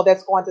now. And so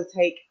that's going to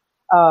take,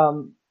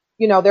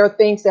 there are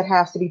things that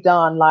has to be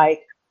done,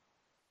 like,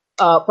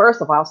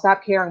 first of all,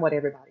 stop caring what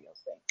everybody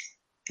else thinks.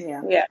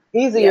 Yeah.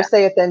 Easier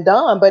said than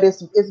done, but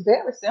it's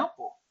very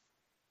simple.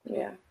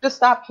 Yeah. Just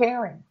stop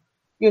caring,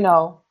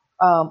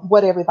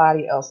 what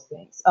everybody else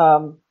thinks.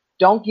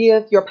 Don't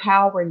give your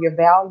power and your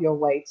value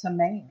away to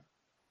man.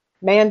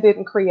 Man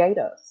didn't create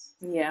us.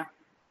 Yeah.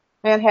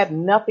 Man had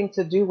nothing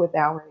to do with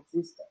our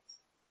existence.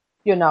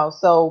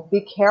 So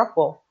be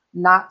careful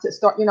not to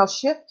start,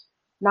 shift,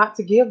 not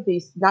to give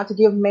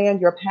man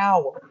your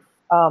power.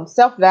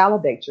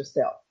 Self-validate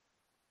yourself.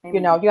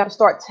 Amen. You got to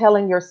start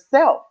telling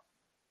yourself,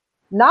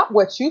 not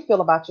what you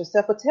feel about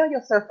yourself, but tell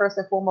yourself first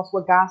and foremost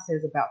what God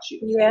says about you.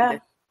 Yeah.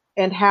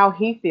 And how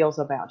he feels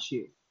about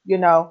you.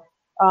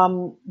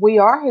 We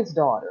are his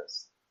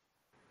daughters.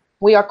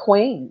 We are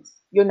queens.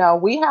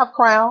 We have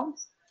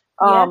crowns.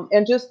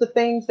 And just the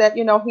things that,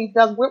 he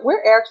does,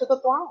 we're heir to the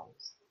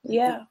thrones.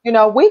 Yeah.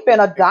 We've been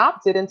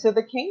adopted into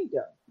the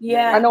kingdom.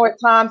 Yeah. I know at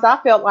times I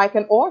felt like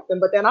an orphan,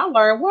 but then I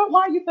learned, well,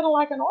 why are you feeling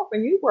like an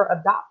orphan? You were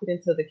adopted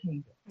into the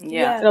kingdom.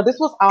 Yeah. This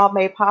was all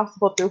made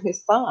possible through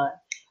his son.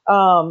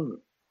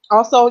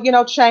 Also,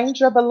 change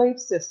your belief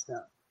system,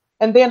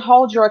 and then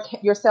hold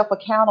yourself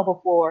accountable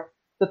for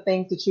the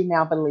things that you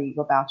now believe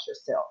about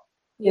yourself.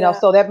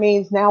 So that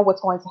means now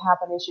what's going to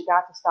happen is you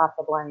got to stop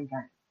the blame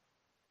game.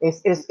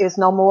 It's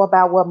no more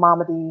about what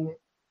mama did.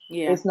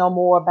 Yeah. It's no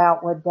more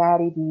about what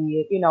daddy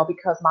did,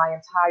 because my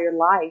entire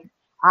life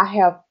I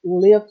have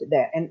lived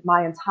that. And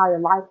my entire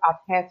life I've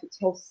had to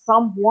tell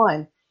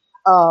someone,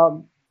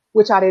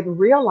 which I didn't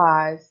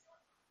realize,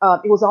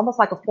 it was almost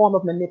like a form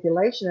of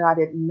manipulation, and I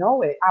didn't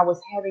know it. I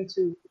was having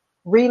to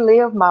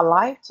relive my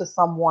life to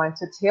someone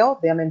to tell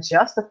them and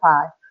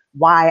justify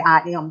why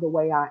I am the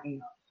way I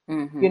am.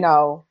 Mm-hmm.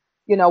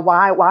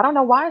 Why I don't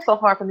know why it's so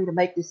hard for me to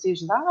make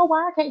decisions. I don't know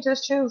why I can't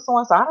just choose so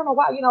and so. I don't know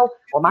why,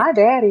 well, my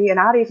daddy, and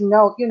I didn't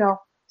know,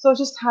 so it's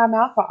just time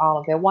out for all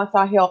of that. Once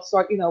once you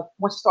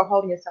start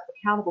holding yourself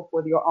accountable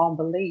for your own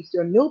beliefs,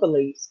 your new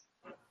beliefs,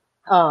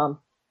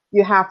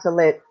 you have to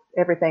let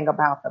everything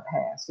about the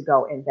past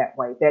go in that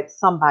way that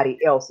somebody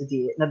else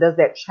did. Now, does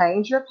that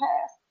change your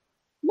past?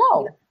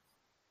 No.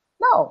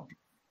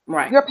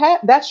 Right. Your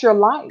past, that's your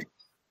life.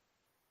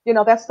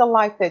 That's the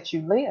life that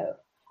you live.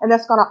 And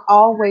that's going to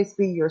always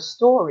be your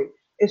story.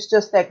 It's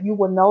just that you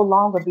will no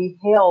longer be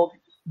held,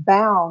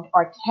 bound,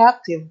 or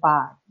captive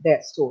by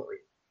that story.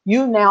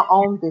 You now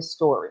own this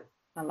story.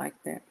 I like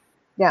that.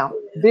 Now,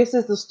 this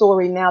is the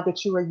story now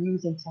that you are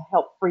using to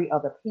help free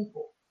other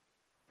people.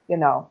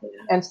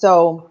 And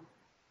so,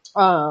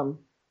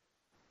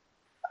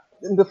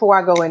 before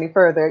I go any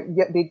further,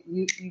 did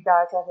you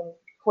guys have any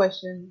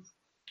questions?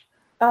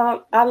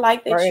 I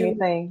like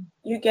that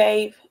you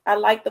gave. I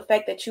like the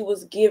fact that you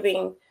was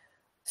giving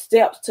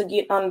steps to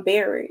get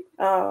unburied.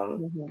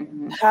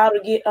 How to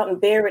get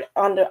unburied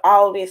under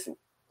all this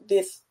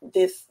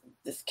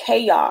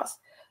chaos,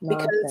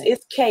 because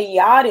it's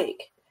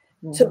chaotic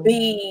to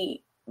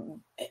be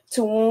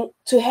to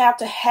have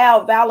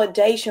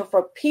validation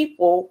for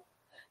people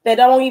that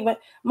don't even,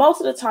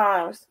 most of the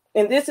times,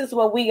 and this is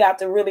what we got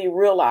to really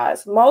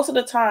realize, most of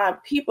the time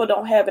people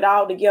don't have it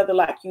all together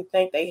like you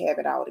think they have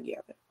it all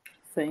together.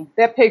 See,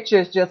 that picture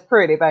is just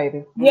pretty,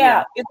 baby.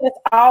 Yeah, that's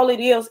all it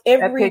is.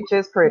 Every that picture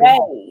is pretty.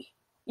 Day,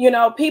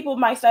 people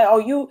might say, "Oh,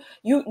 you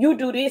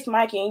do this,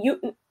 Mikey," and you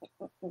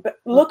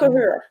look at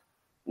her.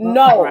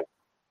 No,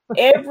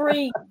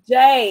 every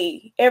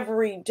day,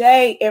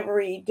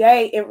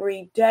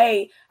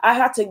 I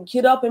have to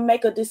get up and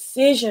make a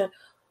decision.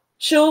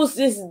 Choose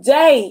this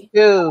day.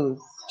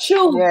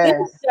 Choose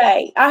this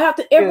day. I have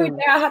to every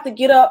day. I have to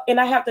get up and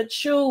I have to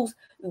choose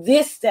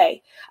this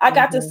day. I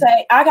got to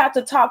say, I got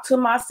to talk to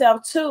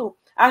myself too.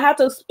 I have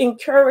to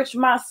encourage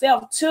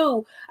myself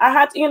too. I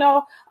had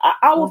to,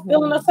 I was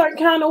feeling a certain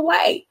kind of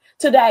way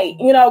today,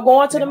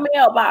 going to the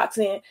mailbox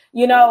and,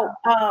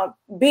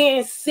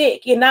 being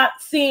sick and not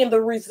seeing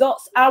the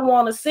results I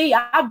want to see.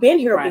 I've been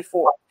here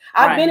before.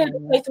 I've been in a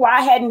place where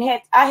I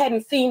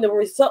hadn't seen the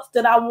results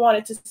that I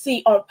wanted to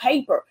see on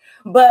paper,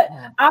 but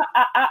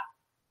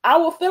I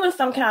was feeling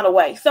some kind of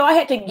way. So I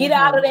had to get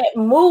out of that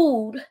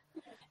mood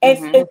and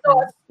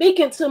start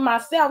speaking to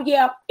myself.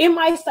 Yeah, it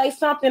might say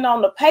something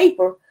on the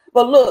paper,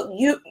 but look,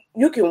 you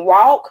can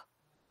walk,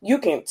 you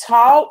can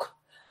talk,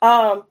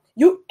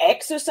 you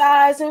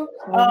exercising,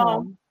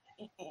 all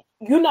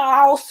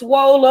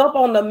swole up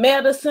on the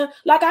medicine.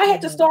 Like I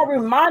had to start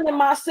reminding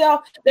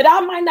myself that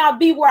I might not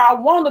be where I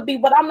want to be,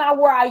 but I'm not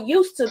where I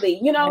used to be,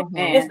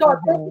 and start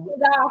thanking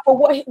God for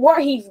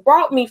where He's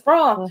brought me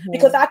from,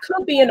 because I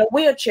could be in a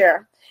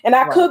wheelchair. And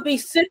I could be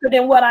sicker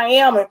than what I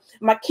am, and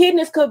my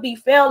kidneys could be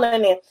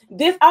failing, and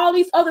all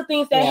these other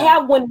things that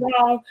have went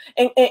wrong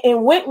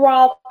and went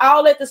wrong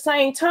all at the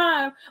same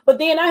time. But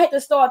then I had to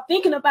start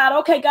thinking about,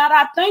 okay, God,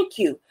 I thank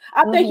you.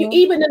 I thank you,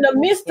 even in the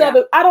midst of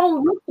it. I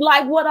don't look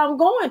like what I'm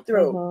going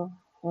through.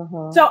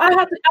 So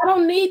I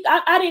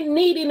didn't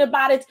need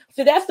anybody.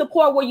 So that's the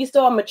point where you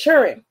start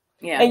maturing.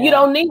 And you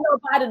don't need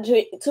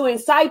nobody to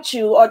incite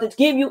you or to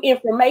give you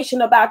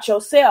information about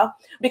yourself,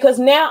 because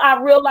now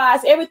I realize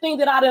everything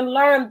that I done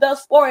learned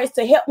thus far is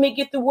to help me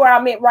get through where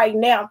I'm at right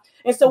now.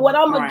 And so what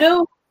I'm going to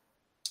do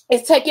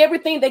is take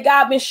everything that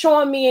God been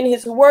showing me in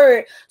His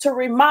word to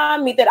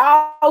remind me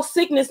that all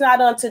sickness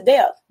not unto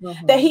death,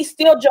 that He's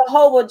still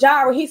Jehovah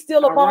Jireh. He's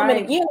still a bomb and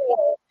again.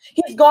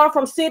 He's gone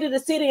from city to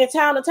city and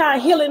town to town,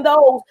 healing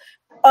those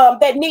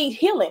that need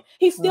healing.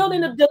 He's still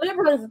in the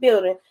deliverance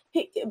building.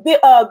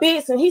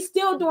 Business. He's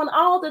still doing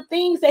all the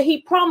things that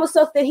He promised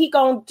us that He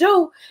gonna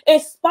do,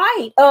 in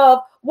spite of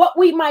what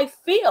we might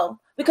feel,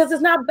 because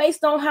it's not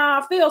based on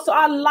how I feel. So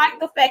I like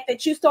the fact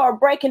that you start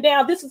breaking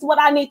down. This is what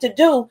I need to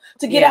do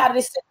to get out of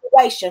this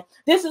situation.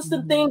 This is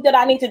the thing that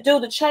I need to do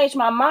to change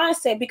my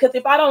mindset, because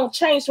if I don't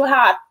change how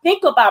I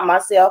think about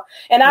myself,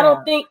 and I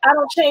don't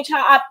change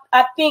how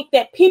I think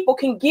that people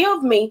can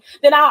give me,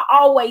 then I'll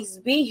always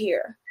be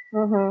here. So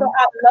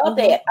I love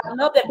that. I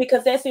love that,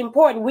 because that's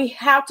important. We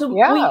have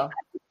to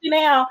sit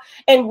down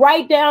and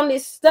write down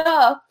this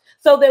stuff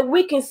so that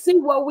we can see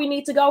where we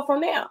need to go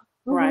from now.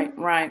 Right.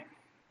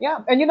 Yeah.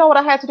 And you know what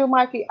I had to do,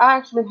 Mikey? I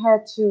actually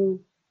had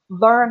to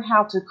learn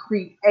how to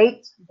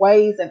create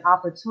ways and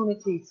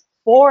opportunities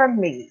for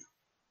me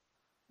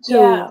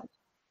to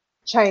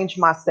change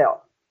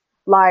myself.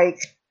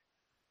 Like,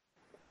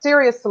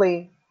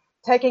 seriously,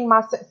 taking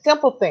my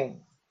simple things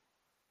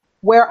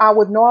where I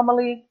would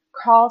normally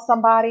call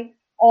somebody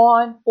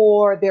on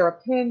for their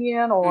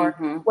opinion or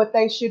what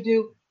they should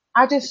do.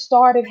 I just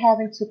started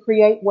having to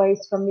create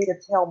ways for me to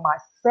tell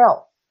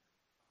myself,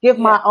 give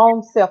my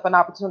own self an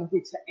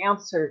opportunity to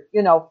answer,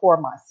 for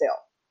myself.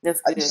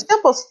 That's good.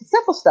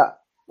 Simple stuff.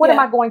 What am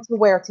I going to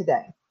wear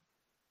today?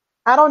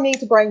 I don't need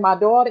to bring my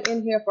daughter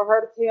in here for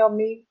her to tell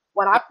me,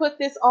 when I put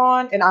this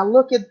on and I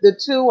look at the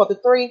 2 or the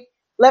 3,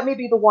 let me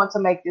be the one to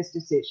make this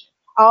decision.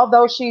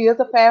 Although she is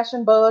a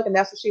fashion bug and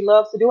that's what she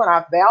loves to do, and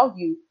I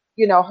value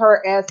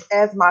her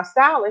as my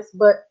stylist,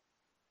 but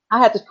I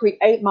had to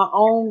create my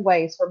own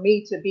ways for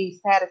me to be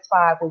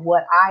satisfied with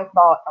what I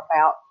thought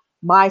about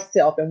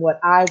myself and what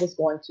I was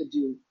going to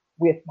do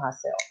with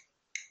myself.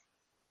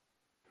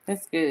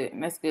 That's good.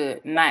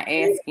 Not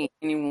asking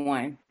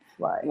anyone,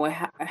 well,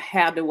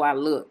 how do I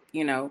look,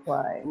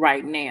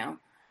 right now?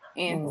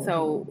 And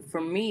so for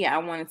me, I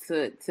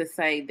wanted to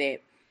say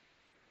that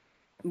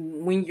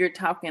when you're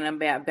talking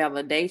about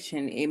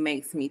validation, it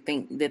makes me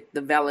think that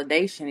the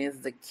validation is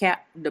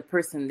the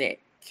person that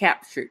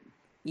captured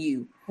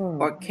you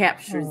or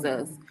captures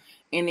us.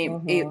 And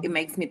it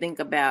makes me think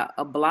about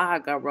a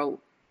blog I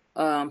wrote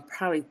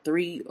probably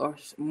 3 or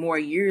more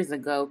years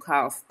ago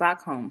called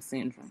Stockholm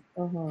Syndrome.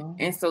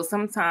 And so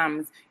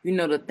sometimes,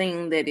 the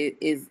thing that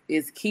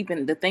is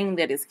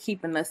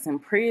keeping us in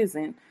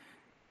prison,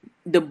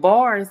 the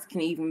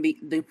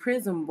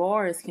prison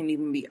bars can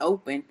even be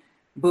open,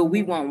 but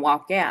we won't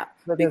walk out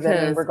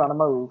because we're going to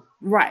move.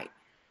 Right.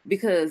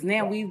 Because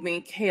now we've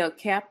been held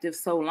captive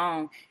so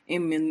long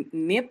and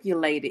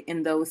manipulated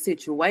in those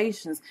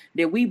situations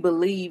that we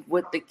believe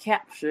what the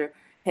capture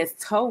has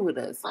told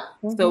us.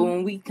 So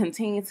when we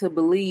continue to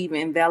believe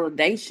in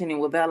validation and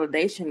what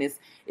validation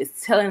is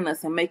telling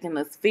us and making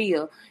us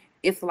feel,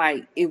 it's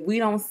like if we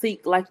don't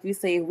seek, like you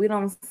say, if we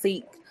don't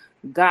seek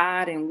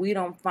God and we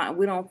don't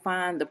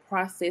find the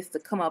process to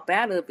come up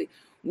out of it,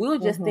 we'll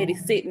just steady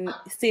sit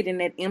in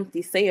that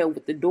empty cell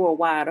with the door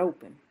wide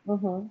open.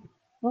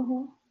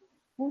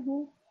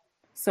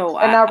 So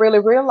not really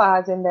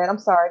realizing that, I'm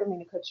sorry, I didn't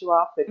mean to cut you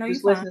off, but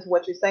just listening to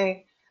what you're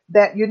saying,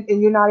 that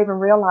you're not even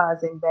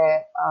realizing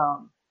that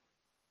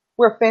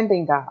we're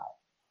offending God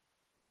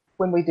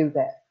when we do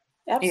that.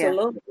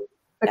 Absolutely.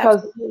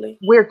 Because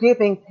we're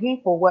giving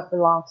people what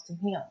belongs to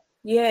Him.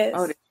 Yes.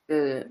 Oh,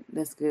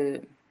 that's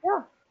good.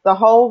 Yeah. The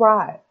whole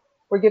ride.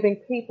 We're giving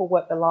people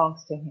what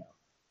belongs to Him.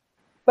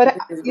 But,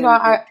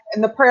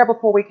 in the prayer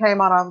before we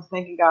came on, I was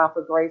thanking God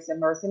for grace and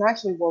mercy. And I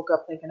actually woke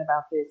up thinking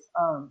about this.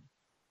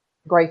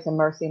 grace and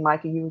mercy.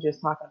 Mikey, you were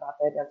just talking about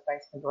that. That's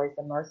basically grace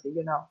and mercy,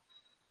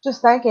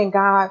 just thanking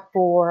God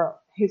for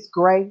his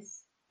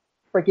grace,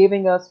 for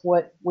giving us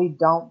what we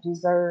don't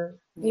deserve,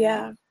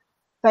 Yeah.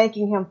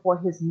 thanking him for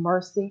his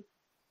mercy,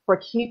 for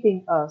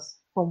keeping us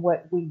from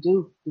what we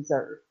do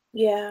deserve,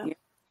 Yeah.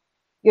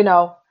 you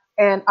know.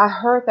 And I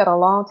heard that a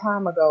long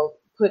time ago,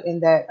 put in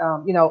that,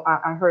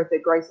 I heard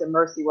that grace and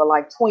mercy were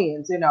like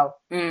twins,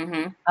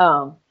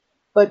 Mm-hmm.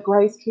 but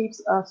grace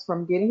keeps us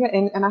from getting it.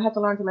 And I have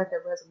to learn to let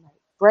that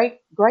resonate.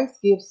 Grace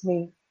gives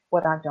me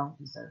what I don't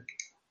deserve.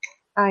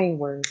 I ain't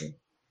worthy,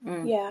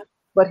 Mm. Yeah.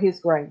 but his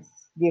grace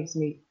gives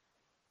me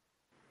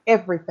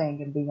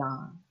everything and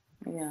beyond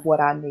Yeah. what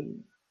I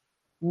need.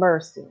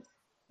 Mercy.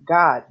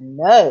 God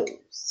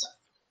knows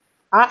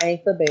I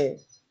ain't the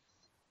best,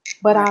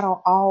 but Right. I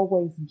don't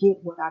always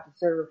get what I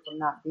deserve for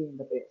not being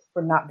the best,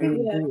 for not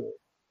being Yeah. good.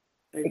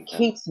 It Mm-hmm.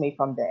 keeps me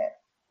from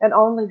that. And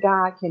only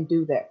God can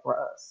do that for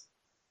us.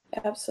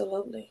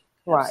 Absolutely.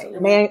 Right.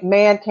 Absolutely.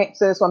 Man can't.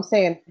 So that's what I'm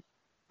saying.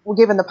 We're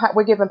giving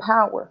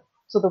power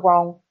to the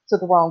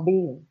wrong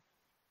being.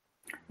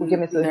 We're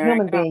giving it to the There you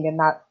human go. being and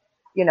not,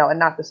 and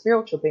not the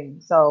spiritual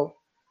being. So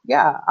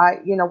yeah,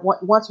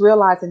 once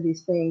realizing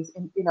these things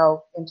and,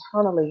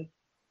 internally,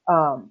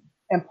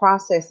 and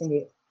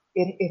processing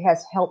it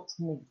has helped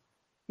me,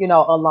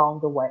 along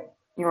the way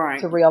You're right.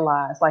 to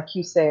realize, like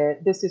you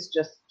said, this is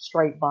just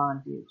straight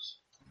bondage,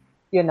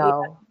 Yeah,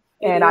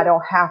 it and I is.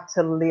 don't have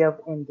to live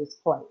in this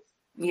place.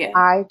 Yeah.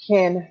 I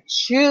can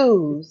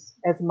choose,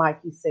 as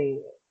Mikey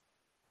said,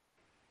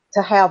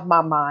 to have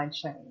my mind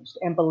changed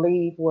and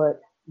believe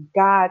what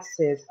God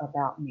says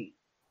about me,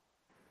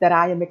 that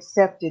I am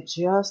accepted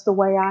just the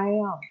way I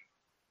am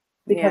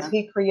because Yeah.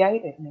 he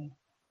created me.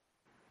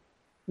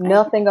 Amen.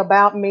 Nothing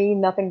about me,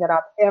 nothing that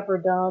I've ever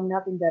done,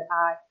 nothing that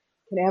I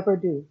can ever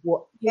do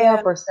will Yeah.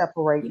 ever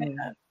separate Yeah. me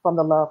from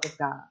the love of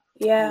God.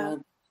 I Yeah.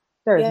 love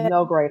There is Yeah.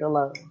 no greater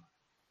love.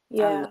 I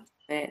love Yeah.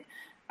 that.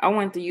 I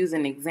wanted to use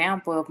an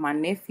example of my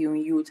nephew,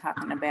 and you were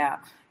talking about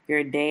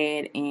your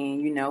dad,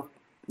 and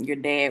your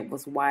dad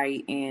was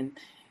white, and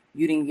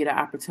you didn't get an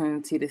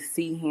opportunity to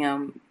see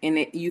him, and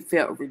you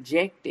felt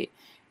rejected.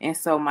 And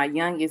so my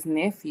youngest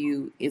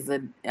nephew is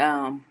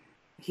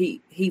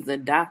he's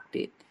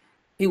adopted.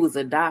 He was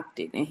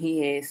adopted, and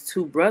he has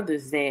two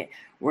brothers that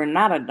were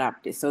not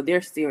adopted, so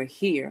they're still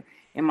here.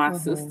 And my Hmm.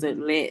 sister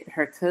let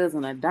her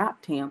cousin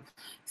adopt him.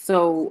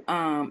 So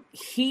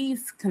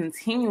he's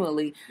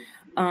continually,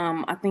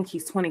 I think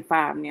he's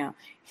 25 now.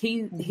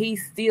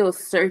 He's still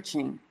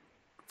searching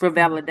for Hmm.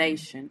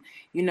 validation.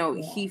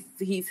 Yeah.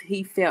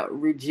 He felt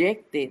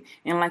rejected,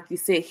 and like you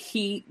said,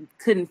 he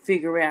couldn't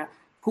figure out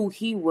who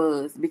he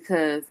was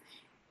because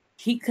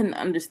he couldn't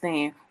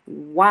understand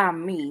why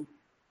me,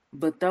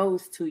 but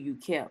those two you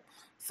kept.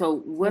 So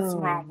what's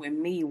wrong Mm. with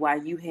me? Why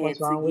you What's had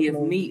to wrong with give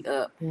me? me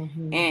up?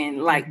 Hmm.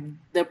 And like Hmm.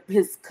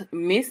 his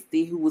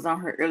Misty, who was on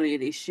her earlier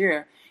this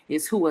year,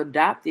 is who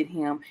adopted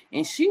him,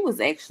 and she was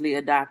actually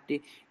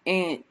adopted,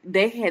 and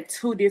they had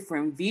two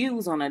different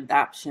views on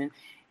adoption,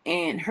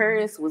 and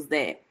hers was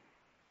that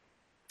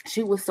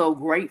she was so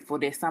grateful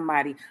that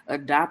somebody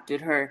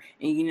adopted her,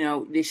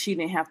 and that she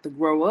didn't have to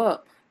grow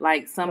up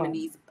like some of Right.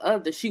 these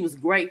others. She was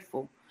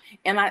grateful.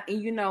 And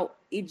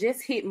it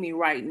just hit me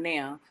right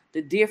now,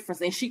 the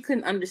difference. And she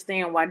couldn't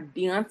understand why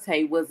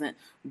Deontay wasn't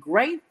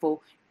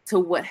grateful to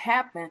what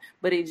happened,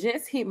 but it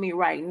just hit me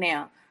right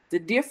now. The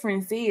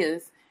difference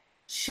is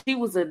she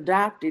was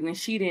adopted, and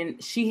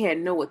she had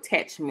no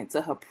attachment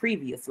to her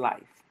previous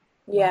life.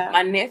 Right. Yeah.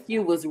 My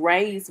nephew was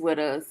raised with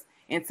us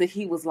until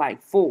he was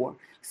like 4.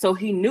 So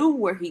he knew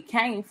where he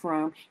came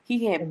from.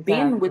 He had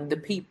been with the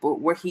Exactly. people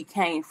where he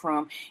came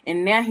from.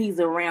 And now he's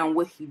around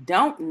what he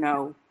don't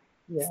know,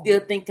 Yeah. still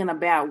thinking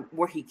about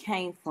where he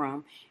came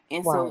from.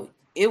 And Right. so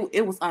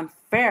it was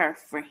unfair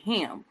for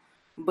him.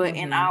 But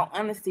in Hmm. all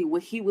honesty,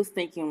 what he was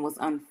thinking was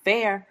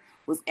unfair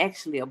was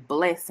actually a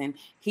blessing.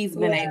 He's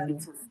been Yeah. able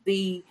Hmm. to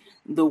see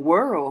the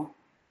world.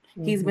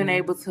 He's been Hmm.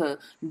 able to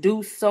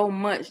do so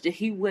much that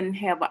he wouldn't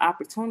have an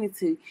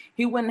opportunity.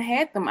 He wouldn't have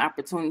had them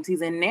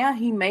opportunities, and now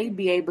he may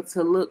be able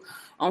to look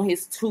at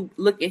his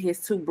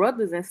two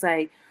brothers and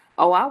say,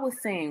 "Oh, I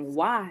was saying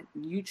why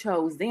you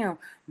chose them,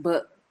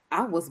 but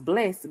I was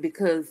blessed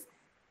because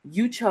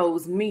you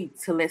chose me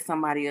to let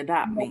somebody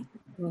adopt me."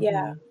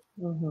 Yeah.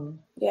 Hmm. Hmm.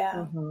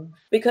 Yeah. Hmm.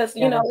 Because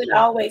Yeah, that's it true.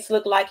 always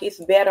looked like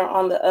it's better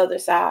on the other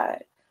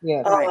side.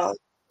 Right. Um, Yes.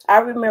 I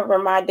remember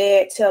my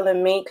dad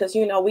telling me, because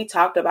we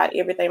talked about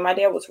everything. My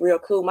dad was real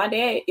cool. My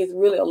dad is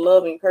really a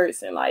loving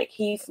person. Like,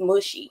 he's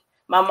mushy.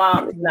 My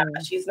mom is not.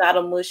 Mm. She's not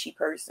a mushy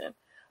person.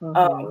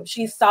 Hmm.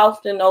 She's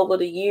softened over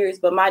the years,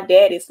 but my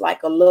dad is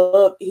like a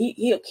love.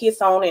 He'll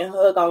kiss on and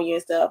hug on you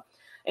and stuff.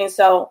 And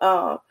so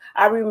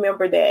I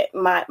remember that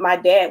my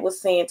dad was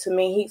saying to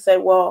me, he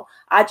said, "Well,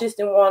 I just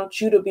didn't want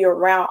you to be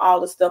around all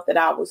the stuff that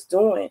I was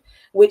doing,"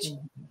 which Hmm.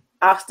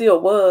 I still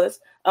was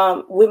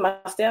with my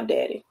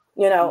stepdaddy,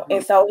 Mm-hmm.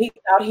 and so he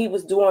thought he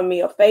was doing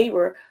me a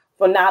favor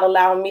for not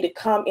allowing me to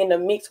come in the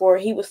mix where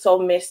he was so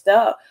messed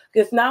up.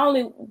 Because not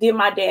only did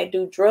my dad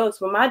do drugs,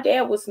 but my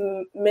dad was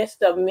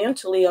messed up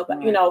mentally,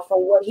 about, you know, from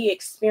what he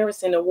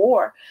experienced in the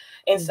war.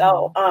 And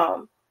so,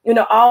 you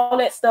know, all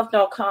that stuff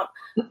don't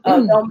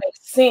make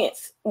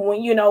sense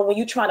when, you know, when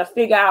you're trying to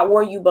figure out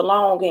where you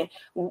belong and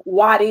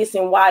why this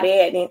and why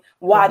that and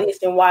why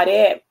this and why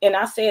that. And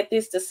I said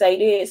this to say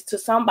this to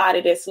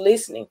somebody that's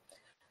listening.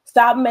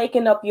 Stop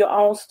making up your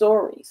own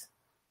stories.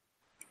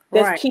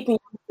 That's keeping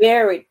you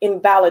buried in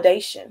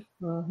validation.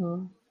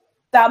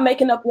 Stop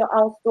making up your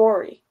own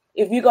story.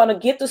 If you're going to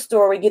get the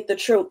story, get the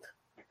truth.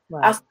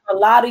 I spent a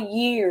lot of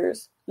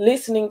years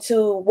listening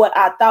to what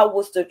I thought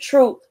was the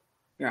truth.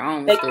 Your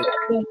own they kept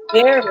me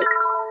buried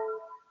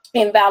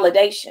in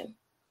validation.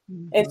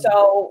 And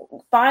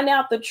so find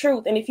out the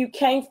truth. And if you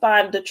can't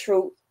find the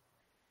truth,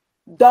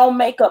 don't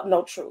make up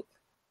no truth.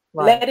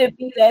 Let it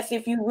be as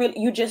if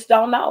you just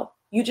don't know.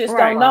 You just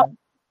don't know.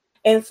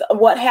 And so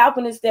what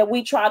happened is that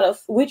we try to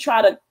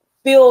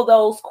fill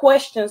those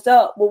questions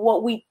up with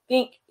what we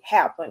think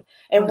happened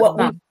and what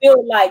we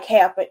feel like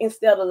happened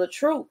instead of the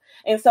truth.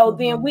 And so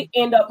then we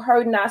end up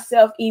hurting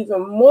ourselves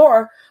even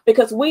more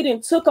because we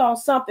didn't took on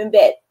something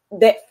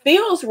that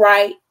feels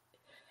right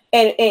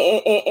and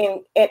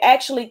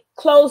actually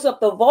close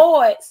up the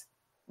voids,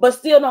 but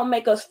still don't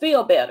make us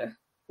feel better.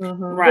 You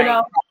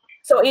know?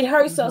 So it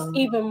hurts us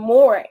even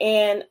more.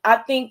 And I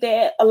think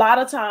that a lot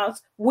of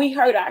times we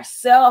hurt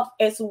ourselves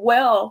as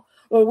well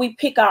when we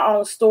pick our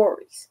own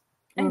stories.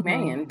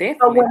 Amen.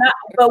 Definitely.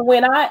 But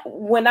when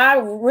I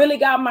really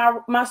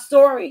got my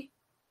story,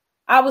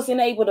 I wasn't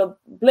able to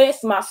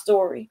bless my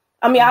story.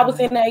 I mean, I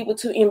wasn't able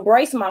to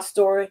embrace my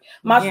story.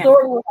 My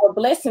story was a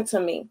blessing to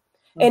me.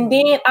 And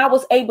then I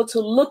was able to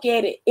look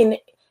at it, and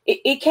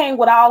it came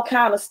with all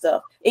kind of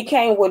stuff. It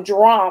came with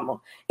drama.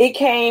 It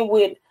came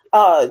with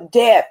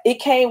depth. It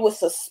came with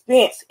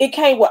suspense. It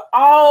came with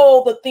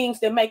all the things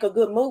that make a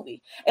good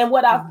movie. And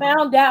what I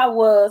found out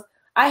was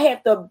I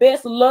had the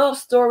best love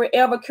story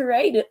ever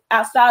created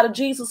outside of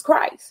Jesus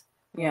Christ.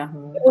 It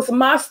was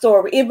my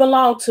story. It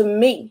belonged to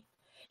me.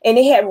 And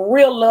it had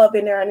real love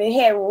in there, and it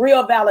had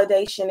real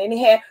validation, and it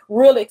had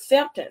real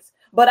acceptance.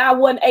 But I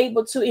wasn't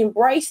able to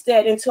embrace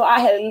that until I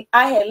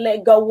had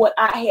let go what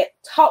I had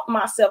taught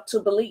myself to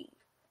believe.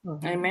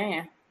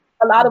 Amen.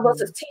 A lot of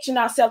us is teaching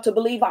ourselves to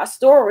believe our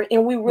story,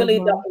 and we really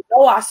don't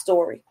know our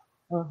story.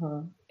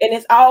 And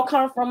it's all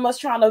come from us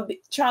trying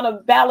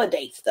to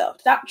validate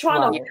stuff. Stop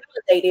trying to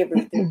validate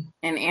everything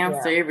and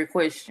answer every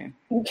question.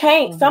 You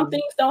can't. Some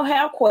things don't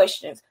have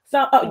questions.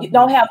 Some you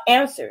don't have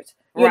answers.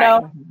 You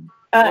know,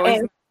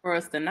 and for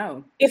us to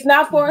know, it's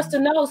not for us to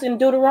know. In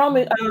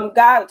Deuteronomy,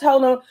 God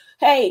told them,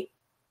 "Hey,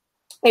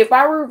 if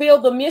I reveal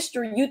the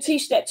mystery, you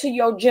teach that to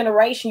your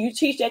generation. You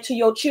teach that to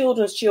your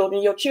children's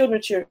children, your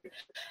children's children,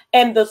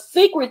 and the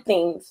secret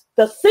things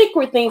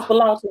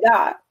belong to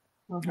God."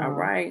 All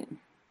right.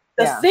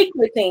 The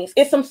secret things.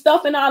 It's some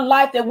stuff in our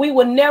life that we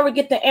will never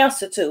get the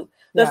answer to.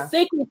 The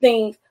secret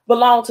things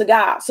belong to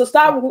God. So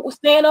stop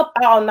staying up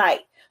all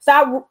night.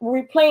 Stop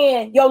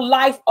replaying your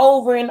life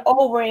over and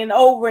over and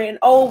over and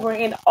over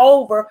and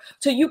over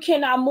till you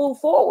cannot move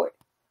forward.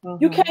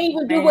 You can't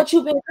even do what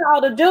you've been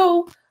called to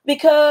do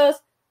because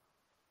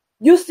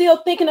you're still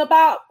thinking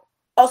about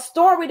a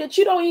story that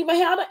you don't even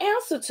have the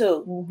answer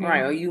to. Right.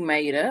 Or you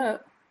made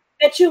up.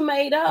 That you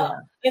made up.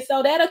 And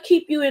so that'll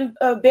keep you in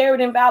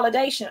buried in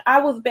validation.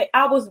 I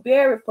was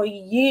buried for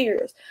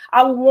years.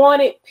 I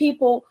wanted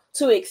people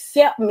to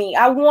accept me.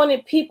 I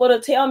wanted people to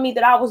tell me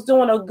that I was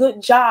doing a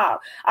good job.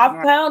 I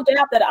found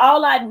out that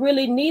all I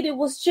really needed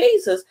was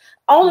Jesus.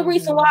 Only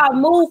reason why I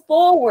moved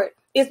forward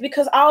is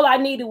because all I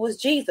needed was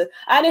Jesus.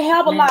 I didn't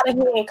have a lot of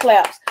hand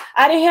claps.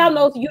 I didn't have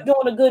no "you're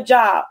doing a good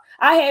job."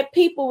 I had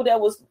people that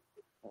was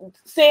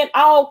saying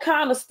all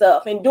kind of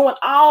stuff and doing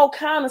all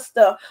kind of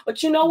stuff.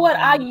 But you know what?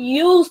 I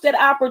used that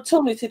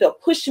opportunity to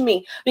push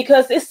me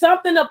because it's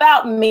something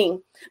about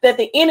me that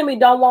the enemy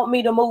don't want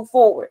me to move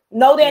forward.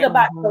 Know that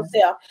about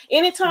yourself.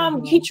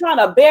 Anytime he trying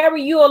to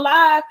bury you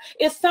alive,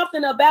 it's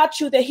something about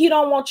you that he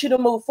don't want you to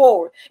move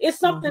forward. It's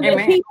something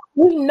that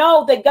we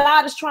know that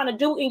God is trying to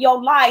do in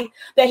your life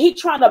that he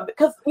trying to,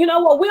 because you know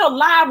what? We're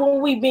alive when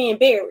we being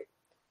buried.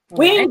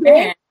 We ain't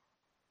buried.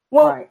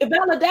 Well,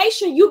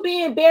 validation, you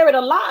being buried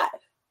alive.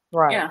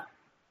 Right. Yeah.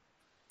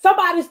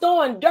 Somebody's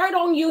throwing dirt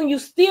on you and you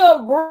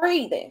still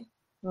breathing.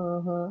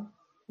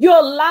 You're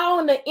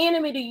allowing the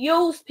enemy to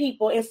use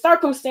people in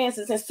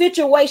circumstances and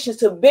situations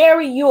to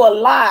bury you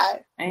alive.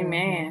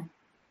 Amen.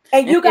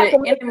 And you got to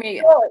make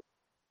enemy.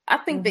 I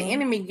think the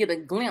enemy get a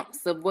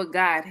glimpse of what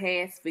God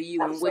has for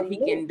you and what he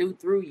can do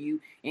through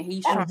you, and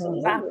he's trying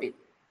to stop it.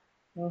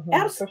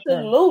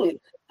 Absolutely.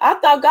 I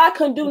thought God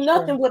couldn't do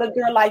nothing with a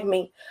girl like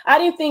me. I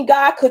didn't think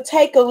God could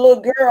take a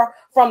little girl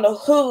from the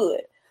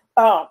hood,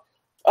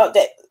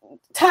 that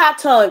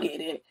tie-tongued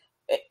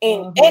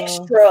and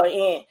extra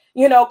and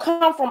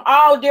come from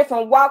all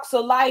different walks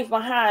of life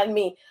behind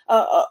me.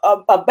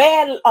 A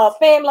bad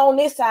family on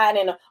this side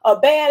and a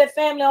bad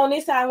family on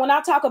this side. When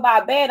I talk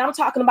about bad, I'm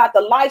talking about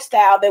the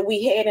lifestyle that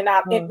we had in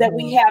our that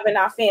we have in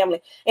our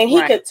family. And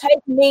he could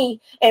take me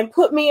and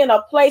put me in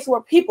a place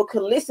where people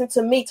could listen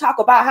to me talk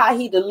about how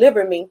he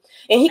delivered me,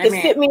 and he could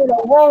sit me in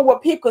a room where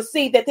people could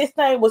see that this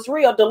thing was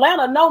real.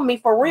 Delana know me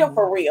for real,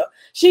 for real.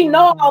 She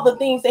know all the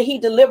things that he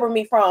delivered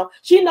me from.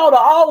 She know the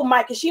old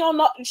Mikey. She don't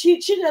know. She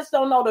just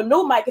don't know the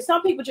new Mikey.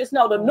 Some people just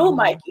know the new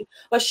Mikey,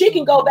 but she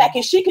can go back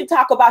and she can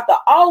talk about the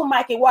old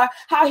Mikey,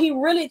 how he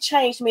really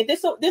changed me.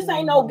 This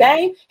ain't no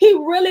game. He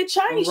really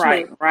changed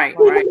me. Right.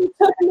 He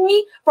took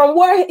me from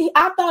where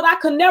I thought I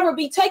could never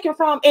be taken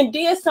from and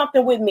did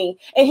something with me,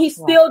 and he's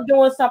still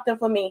doing something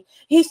for me.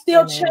 He's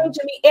still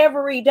changing me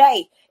every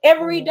day.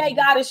 Every day,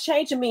 God is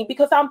changing me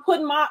because I'm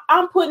putting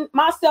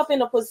myself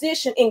in a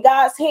position in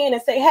God's hand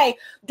and say, hey,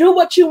 do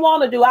what you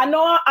want to do. I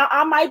know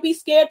I might be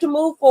scared to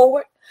move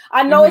forward.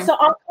 I know it's an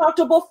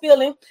uncomfortable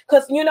feeling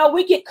because,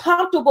 we get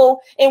comfortable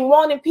in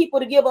wanting people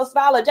to give us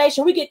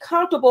validation. We get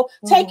comfortable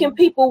taking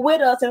people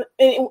with us.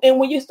 And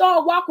when you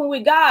start walking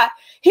with God,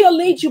 he'll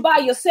lead you by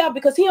yourself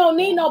because he don't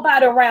need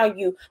nobody around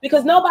you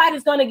because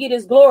nobody's going to get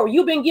his glory.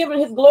 You've been giving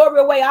his glory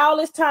away all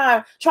this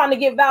time trying to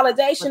get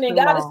validation. And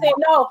God is saying,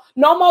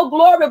 no more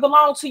glory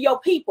belongs to your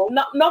people.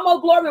 No more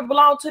glory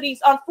belongs to these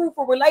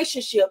unfruitful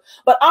relationships.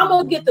 But I'm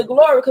going to get the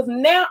glory because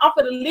now I'm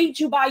going to lead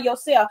you by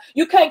yourself.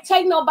 You can't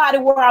take nobody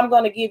where I'm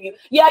going to give you.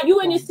 Yeah, you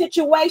in this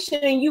situation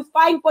and you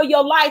fighting for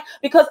your life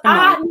because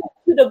I need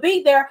you to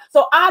be there.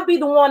 So I'll be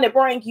the one that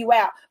brings you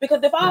out. Because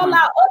if I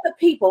allow other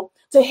people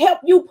to help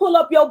you pull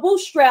up your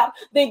bootstrap,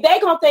 then they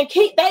gonna think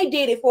they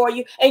did it for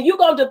you, and you're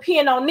gonna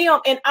depend on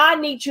them. And I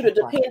need you to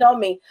depend on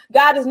me.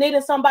 God is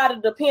needing somebody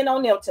to depend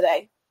on them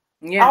today.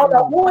 Yeah. I don't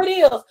know who it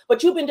is,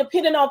 but you've been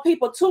depending on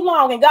people too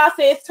long. And God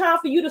said it's time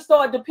for you to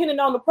start depending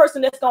on the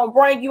person that's going to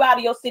bring you out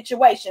of your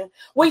situation.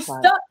 We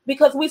stuck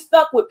because we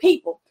stuck with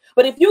people.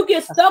 But if you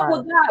get stuck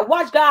with God,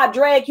 watch God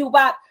drag you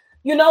back.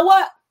 You know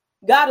what?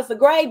 God is a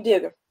grave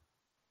digger.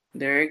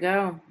 There you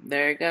go.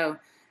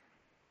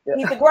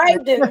 He's a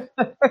grave digger.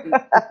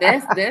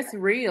 That's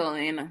real.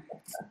 And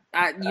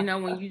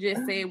when you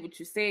just said what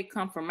you said,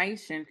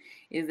 confirmation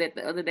is that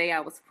the other day I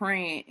was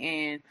praying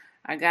and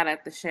I got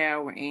out the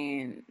shower,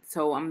 and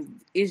so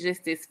it's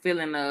just this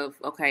feeling of,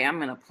 okay,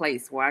 I'm in a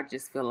place where I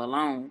just feel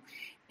alone.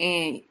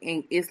 And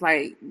it's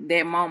like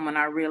that moment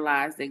I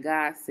realized that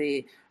God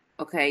said,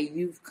 okay,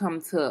 you've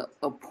come to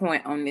a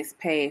point on this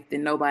path that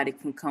nobody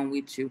can come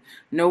with you.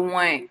 No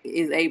one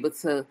is able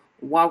to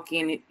walk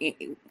in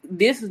it.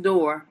 This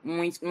door,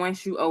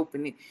 once you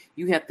open it,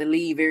 you have to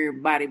leave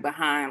everybody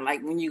behind.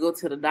 Like when you go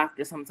to the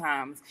doctor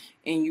sometimes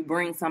and you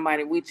bring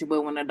somebody with you,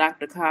 but when the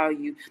doctor calls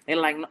you, they're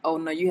like, oh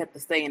no, you have to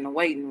stay in the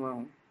waiting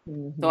room.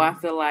 So I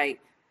feel like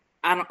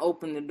I don't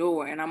open the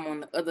door and I'm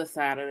on the other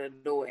side of the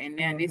door, and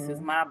now this is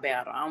my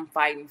battle. I'm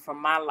fighting for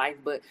my life,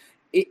 but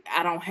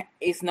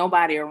it's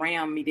nobody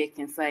around me that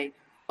can say,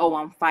 oh,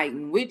 I'm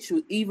fighting with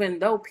you. Even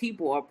though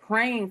people are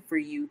praying for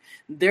you,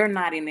 they're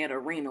not in that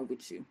arena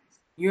with you.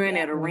 You're in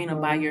that arena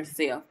by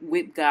yourself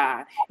with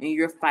God, and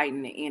you're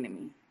fighting the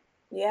enemy.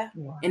 Yeah.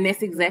 And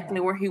that's exactly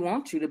where he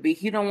wants you to be.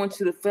 He don't want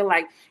you to feel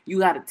like you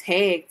got a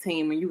tag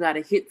team and you got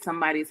to hit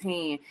somebody's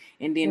hand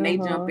and then they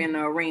jump in the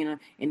arena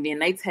and then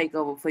they take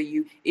over for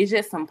you. It's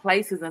just some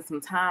places and some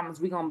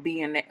times we're going to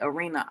be in that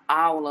arena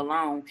all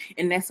alone,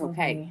 and that's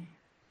okay.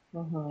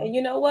 And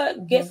you know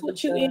what? Guess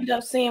what you end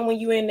up seeing when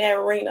you're in that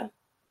arena?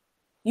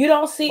 You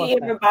don't see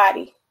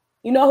everybody.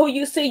 You know who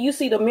you see? You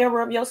see the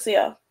mirror of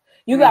yourself.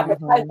 You got to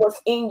fight what's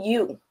in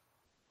you,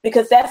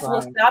 because that's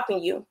what's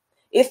stopping you.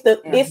 It's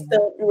the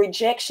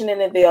rejection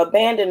and the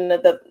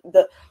abandonment,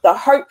 the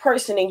hurt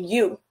person in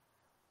you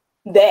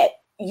that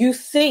you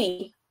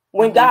see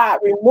when God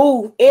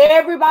removed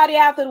everybody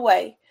out of the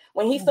way.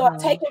 When he started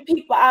taking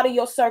people out of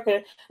your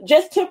circle,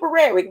 just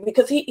temporary,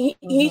 because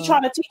he's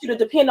trying to teach you to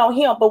depend on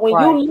him. But when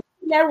you leave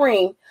in that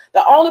ring,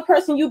 the only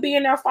person you be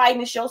in there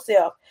fighting is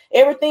yourself.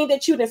 Everything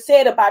that you done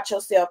said about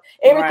yourself,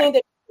 everything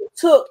that you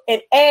took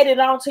and added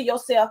on to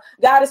yourself,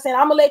 God is saying,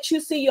 I'm gonna let you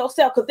see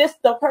yourself, because this is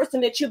the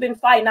person that you've been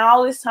fighting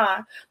all this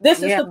time.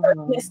 This is the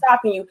person that's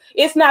stopping you.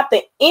 It's not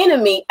the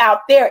enemy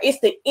out there,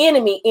 it's the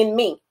enemy in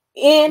me.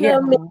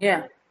 Enemy.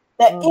 Yeah.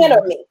 The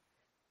enemy.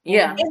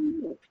 Yeah.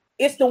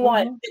 It's the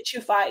one that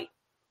you fight.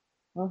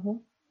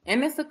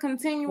 And it's a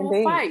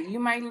continual fight. You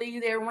might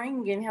leave that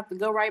ring and have to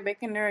go right back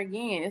in there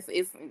again.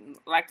 It's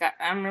like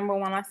I remember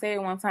when I said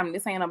one time,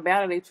 this ain't a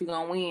battle that you're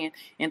gonna win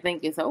and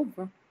think it's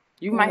over.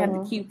 You might have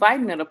to keep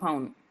fighting that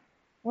opponent.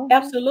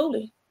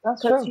 Absolutely.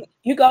 That's true.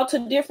 You go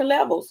to different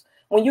levels.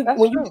 When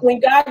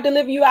God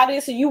deliver you out of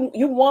this and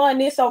you won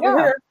this over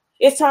here,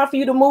 it's time for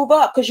you to move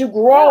up, because you're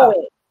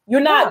growing. You're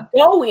not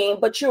going,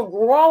 but you're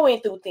growing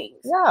through things.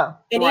 Yeah.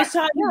 And each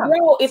time you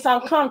grow, it's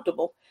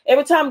uncomfortable.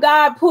 Every time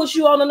God pulls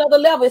you on another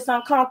level, it's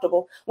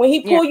uncomfortable. When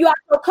he pulls you out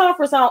of your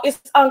comfort zone, it's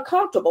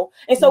uncomfortable.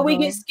 And so we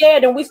get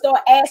scared and we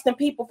start asking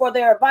people for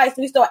their advice.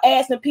 We start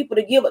asking people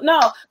to give it. No,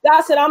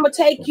 God said, I'm going to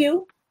take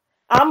you.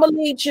 I'm going to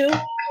lead you.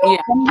 Yeah.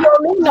 And you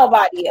don't need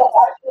nobody else.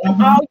 Mhm.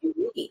 All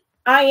you need.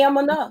 I am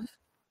enough.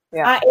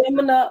 Yeah. I am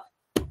enough.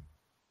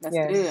 That's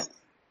good. Yes.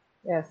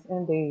 Yes,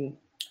 indeed.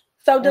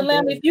 So,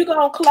 Dilemma, if Indeed. you're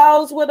going to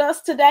close with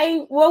us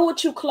today, what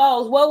would you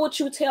close? What would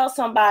you tell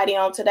somebody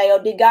on today? Or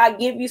did God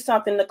give you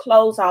something to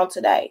close on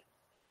today?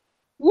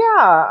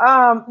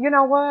 Yeah. You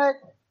know what?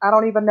 I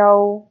don't even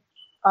know,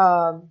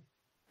 um,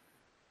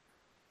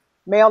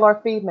 male or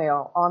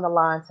female on the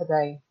line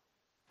today.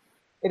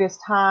 It is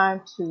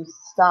time to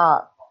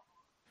stop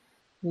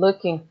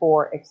looking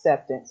for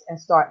acceptance and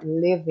start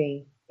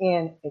living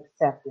in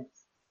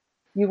acceptance.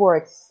 You were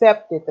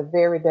accepted the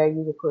very day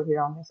you were put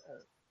here on this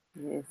earth.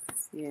 Yes.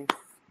 Yes.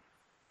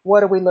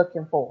 What are we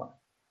looking for?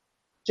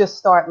 Just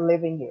start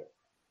living it.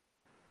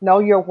 Know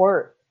your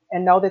worth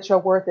and know that your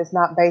worth is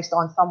not based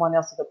on someone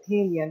else's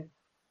opinion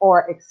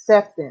or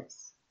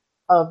acceptance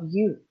of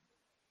you.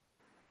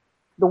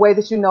 The way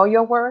that you know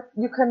your worth,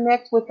 you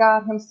connect with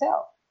God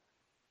Himself,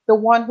 the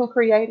one who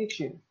created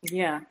you.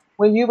 Yeah.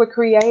 When you were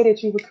created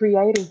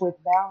with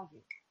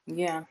value.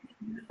 Yeah.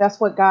 That's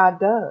what God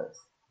does.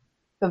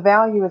 The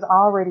value is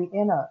already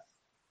in us.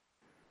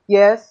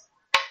 Yes,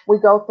 we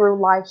go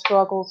through life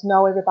struggles.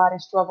 No,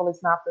 everybody's struggle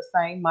is not the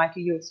same.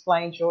 Mikey, you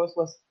explained yours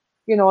was,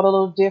 a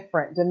little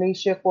different.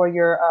 Denisha, for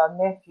your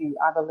nephew,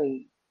 I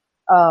believe.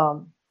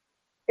 Um,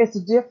 it's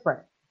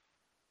different,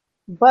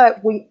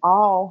 but we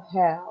all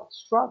have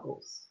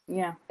struggles.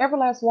 Yeah. Every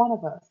last one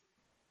of us.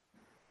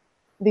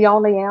 The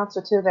only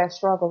answer to that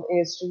struggle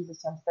is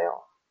Jesus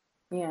Himself.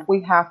 Yeah.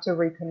 We have to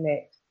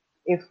reconnect.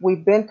 If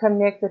we've been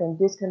connected and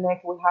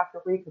disconnected, we have to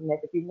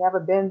reconnect. If you've never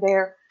been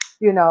there,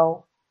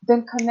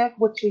 then connect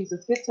with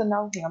Jesus. Get to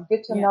know Him.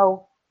 Get to Yeah.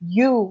 know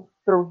you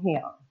through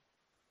Him,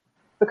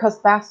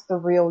 because that's the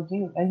real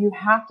you. And you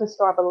have to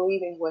start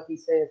believing what He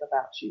says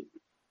about you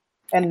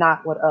and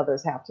not what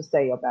others have to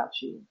say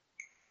about you.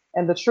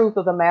 And the truth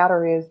of the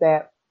matter is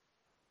that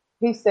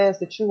He says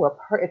that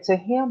to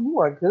Him, you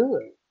are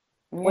good.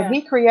 When Yeah.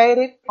 He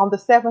created on the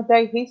seventh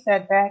day, He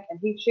sat back and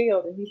He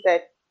chilled and He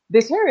said,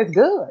 this here is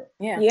good.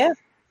 Yeah. Yeah.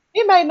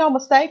 He made no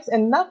mistakes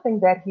in nothing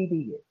that He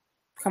did.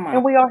 Come And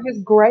on. we are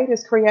His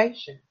greatest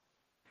creation.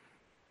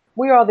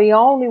 We are the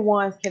only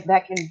ones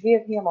that can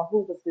give Him, or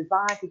who was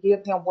designed to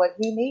give Him what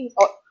He needs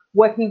or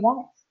what He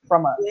wants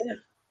from us. Yeah. And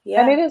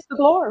Yeah. it is the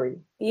glory,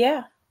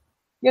 Yeah.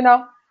 you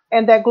know,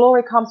 and that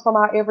glory comes from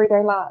our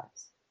everyday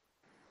lives.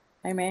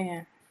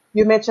 Amen.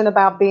 You mentioned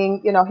about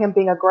being, Him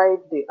being a grave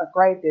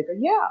digger.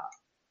 Yeah.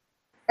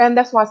 And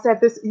that's why I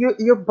said this,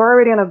 you're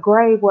buried in a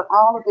grave with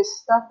all of this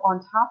stuff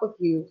on top of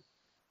you,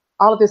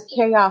 all of this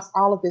chaos,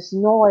 all of this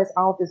noise,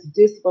 all of this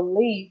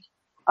disbelief,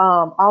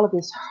 all of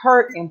this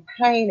hurt and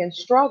pain and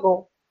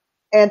struggle.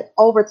 And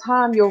over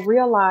time, you'll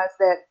realize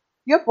that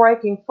you're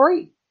breaking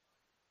free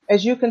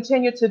as you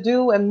continue to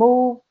do and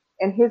move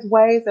in His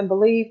ways and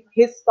believe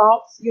His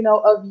thoughts,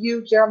 of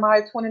you.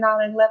 Jeremiah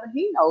 29:11,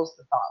 He knows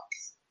the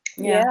thoughts.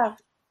 Yeah. Yeah.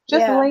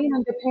 Just Yeah. lean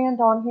and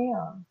depend on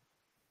Him.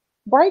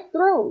 Break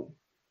through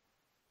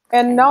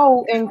and Amen.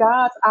 know in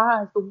God's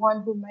eyes, the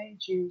one who made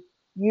you,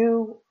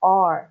 you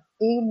are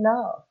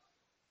enough.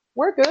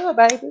 We're good,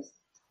 babies.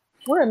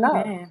 We're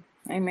enough. Amen.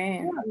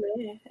 Amen. Yeah,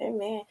 Amen.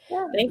 Amen.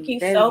 yeah. Thank you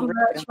That is so much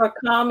real. for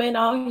coming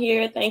on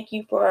here. Thank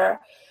you for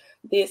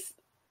this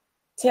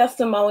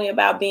testimony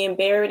about being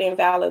buried in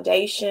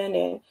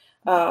validation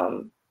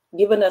and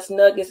giving us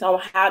nuggets on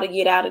how to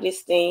get out of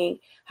this thing,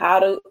 how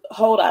to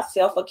hold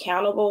ourselves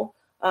accountable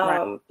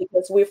Right.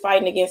 because we're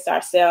fighting against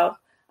ourselves.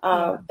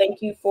 Yeah.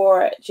 Thank you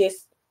for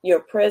just your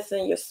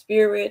presence, your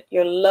spirit,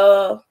 your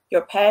love,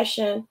 your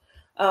passion.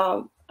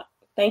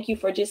 Thank you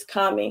for just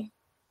coming.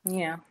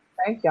 Yeah.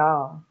 Thank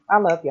y'all. I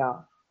love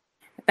y'all.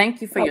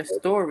 Thank you for your Okay.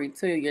 story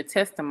too, your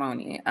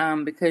testimony.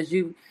 Because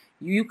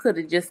you could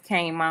have just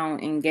came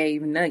on and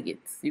gave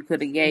nuggets. You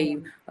could have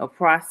gave a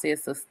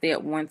process of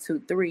step 1,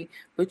 2, 3,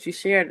 but you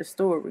shared a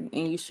story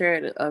and you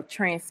shared a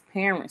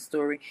transparent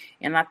story.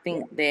 And I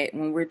think that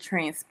when we're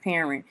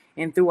transparent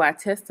and through our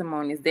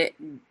testimonies,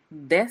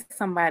 that's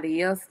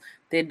somebody else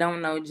that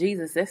don't know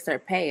Jesus. That's their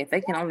path.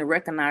 They can only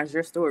recognize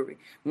your story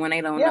when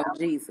they don't Yeah. know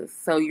Jesus.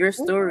 So your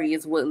Mhm. story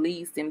is what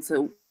leads them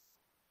to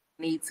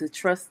need to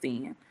trust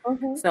in.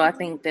 Mhm. So I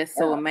think that's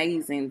so Yeah.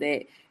 amazing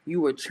that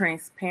you were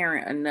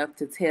transparent enough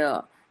to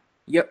tell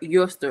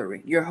your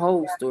story, your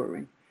whole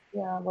story.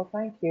 Yeah. Well,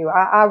 thank you.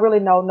 I really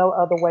know no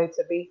other way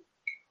to be.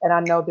 And I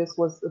know this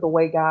was the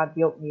way God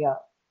built me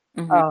up.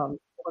 Hmm.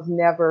 It was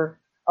never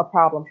a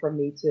problem for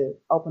me to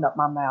open up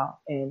my mouth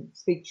and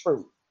speak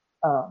truth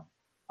uh,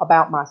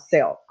 about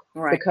myself,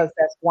 Right. because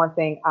that's one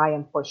thing I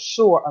am for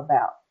sure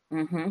about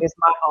Hmm. is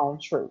my own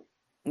truth.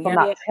 So I'm Yeah. Yeah.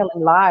 not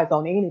telling lies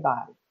on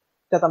anybody,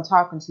 because I'm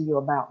talking to you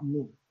about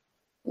me.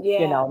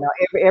 Yeah. Now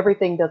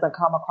everything doesn't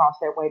come across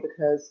that way,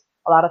 because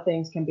a lot of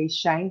things can be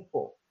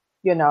shameful,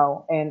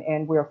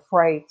 and we're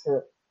afraid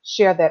to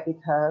share that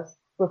because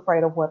we're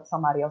afraid of what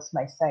somebody else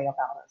may say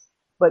about us.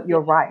 But Yeah.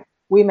 you're right.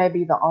 We may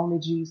be the only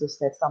Jesus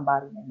that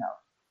somebody may know.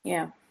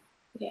 Yeah.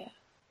 Yeah.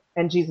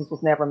 And Jesus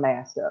was never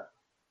masked up.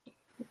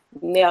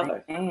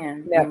 Never. Amen.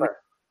 Amen.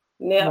 Never.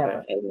 Never.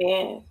 Never.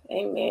 Amen.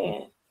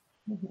 Amen.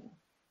 Mhm.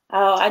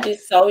 Oh, I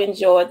just so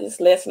enjoyed this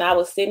lesson. I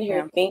was sitting Yeah.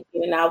 here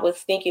thinking, and I was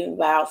thinking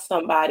about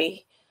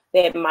somebody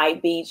that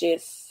might be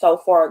just so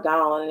far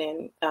gone,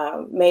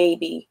 and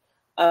maybe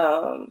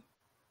um,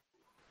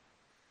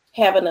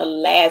 having a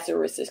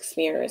Lazarus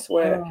experience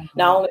where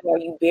not only are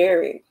you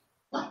buried,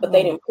 but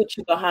they didn't put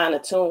you behind a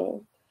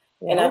tomb.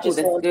 And I Oh, just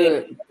that's wanted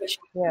good. to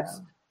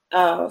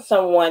encourage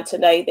someone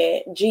today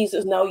that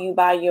Jesus know you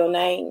by your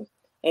name.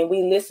 And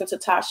we listen to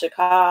Tasha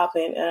Cobb,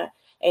 and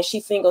she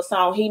sing a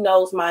song, He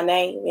Knows My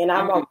Name. And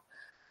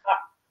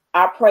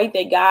I pray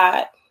that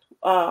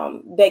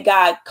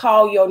God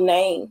call your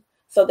name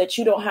so that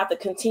you don't have to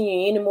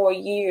continue any more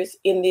years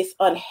in this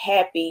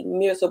unhappy,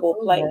 miserable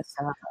place.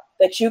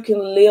 That you can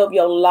live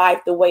your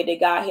life the way that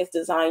God has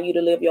designed you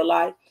to live your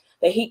life.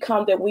 That He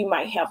come that we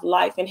might have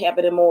life and have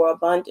it more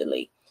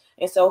abundantly.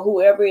 And so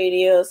whoever it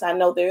is, I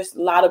know there's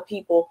a lot of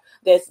people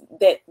that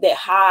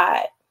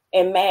hide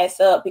and mask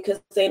up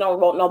because they don't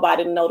want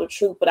nobody to know the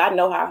truth. But I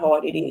know how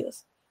hard it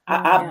is.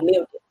 I've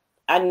lived it.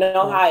 I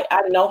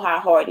know how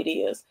hard it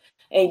is.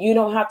 And you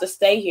don't have to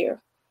stay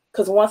here.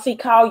 Because once He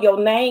called your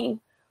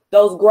name,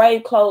 those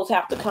grave clothes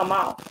have to come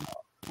off.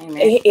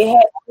 It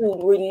has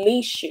to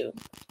release you.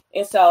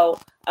 And so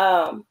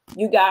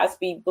you guys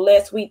be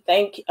blessed. We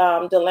thank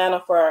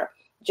Delana for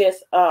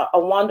just a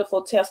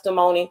wonderful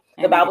testimony.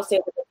 Amen. The Bible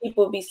says that the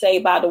people be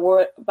saved by the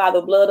word, by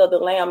the blood of the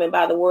Lamb, and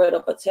by the word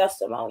of a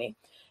testimony.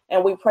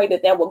 And we pray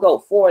that will go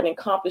forward and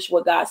accomplish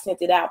what God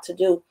sent it out to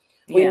do.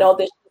 Yeah. We know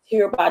that she's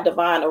here by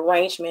divine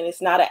arrangement.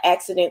 It's not an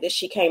accident that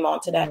she came on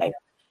today. Mm-hmm.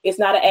 It's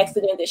not an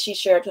accident that she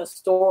shared her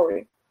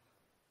story.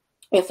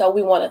 And so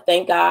we want to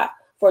thank God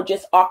for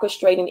just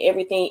orchestrating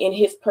everything in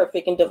His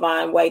perfect and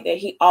divine way that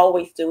He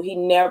always do. He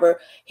never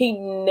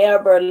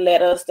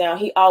let us down.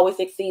 He always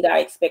exceed our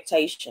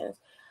expectations.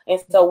 And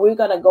so we're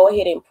going to go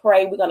ahead and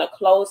pray. We're going to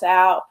close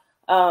out.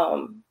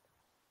 Who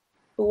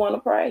want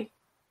to pray?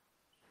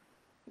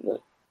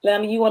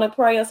 Lana, you want to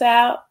pray us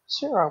out?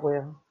 Sure, I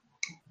will.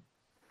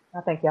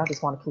 I think y'all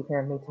just want to keep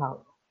hearing me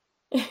talk.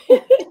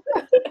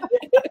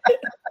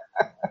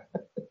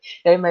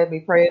 They made me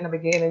pray in the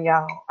beginning,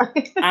 y'all.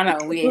 I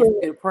know, we asked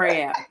you to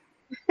pray out.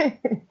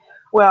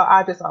 Well,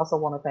 I just also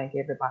want to thank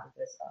everybody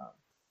that's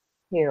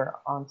here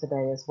on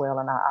today as well.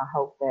 And I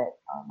hope that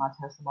my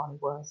testimony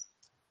was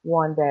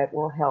one that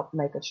will help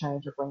make a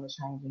change or bring a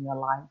change in your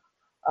life.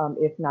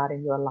 If not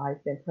in your life,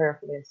 then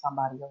prayerfully in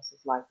somebody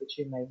else's life that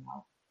you may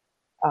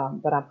know.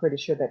 But I'm pretty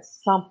sure that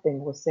something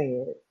was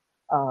said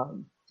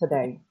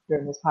today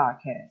during this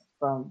podcast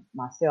from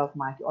myself,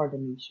 Mike, or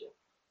Denisha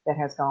that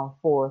has gone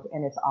forth,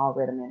 and it's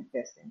already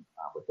manifesting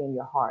within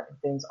your heart, and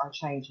things are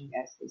changing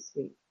as we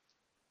speak.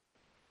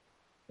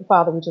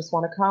 Father, we just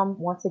want to come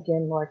once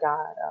again, Lord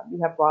God.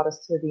 You have brought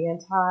us to the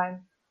end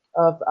time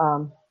of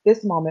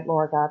this moment,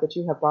 Lord God, that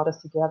you have brought us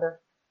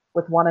together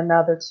with one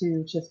another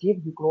to just give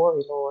you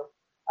glory, Lord.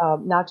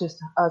 Not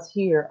just us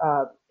here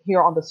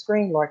on the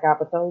screen, Lord God,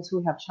 but those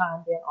who have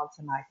chimed in on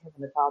tonight,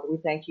 Heavenly Father. We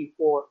thank you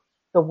for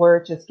the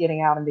word just getting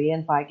out and the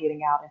invite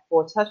getting out, and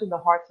for touching the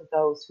hearts of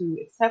those who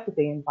accepted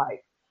the invite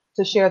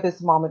to share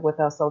this moment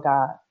with us, oh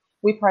God.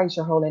 We praise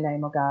your holy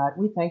name, oh God.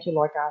 We thank you,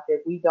 Lord God,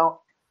 that we don't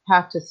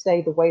have to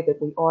stay the way that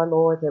we are,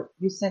 Lord, that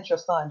you sent your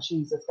son,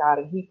 Jesus, God,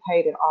 and he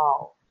paid it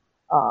all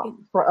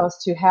for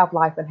us to have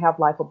life and have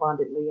life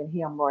abundantly in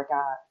him, Lord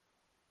God.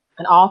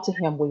 And all to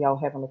him we owe,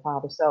 Heavenly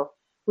Father. So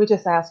we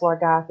just ask, Lord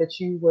God, that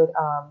you would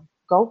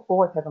go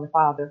forth, Heavenly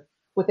Father,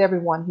 with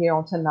everyone here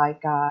on tonight,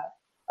 God.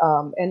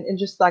 And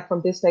just like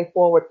from this day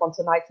forward, from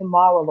tonight,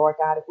 tomorrow, Lord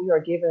God, if we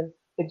are given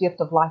the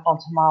gift of life on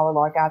tomorrow,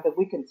 Lord God, that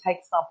we can take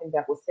something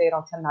that was said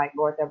on tonight,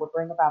 Lord, that would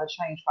bring about a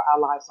change for our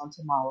lives on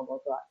tomorrow,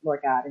 Lord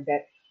God, and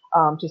that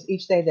just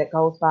each day that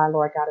goes by,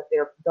 Lord God, if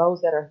there are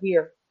those that are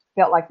here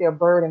felt like they're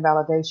buried in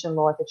validation,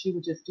 Lord, that you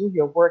would just do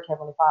your work,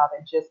 Heavenly Father,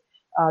 and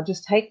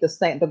just take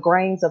the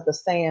grains of the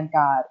sand,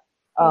 God,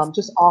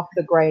 just off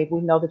the grave.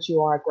 We know that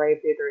you are a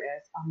grave digger,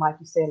 as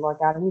Mikey said, Lord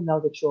God, and we know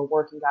that you're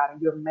working, God,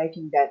 and you're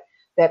making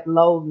that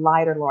load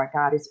lighter, Lord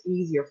God. It's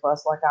easier for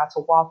us, Lord God,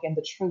 to walk in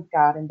the truth,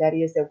 God, and that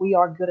is that we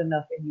are good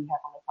enough in you,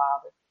 Heavenly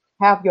Father.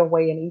 Have your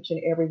way in each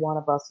and every one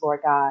of us, Lord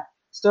God.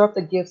 Stir up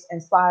the gifts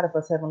inside of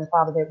us, Heavenly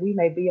Father, that we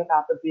may be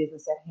about the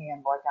business at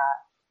hand, Lord God,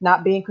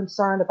 not being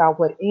concerned about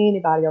what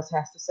anybody else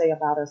has to say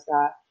about us,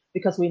 God,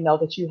 because we know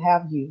that you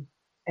have you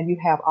and you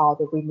have all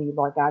that we need,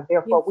 Lord God.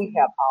 Therefore, we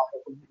have all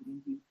that we need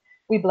in you.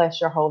 We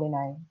bless your holy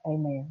name.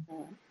 Amen.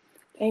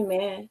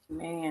 Amen.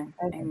 Amen.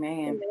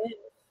 Amen.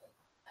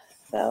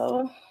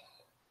 So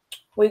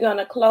we're going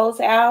to close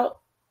out.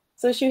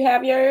 Since you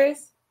have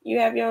yours, you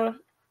have your...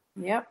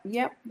 Yep.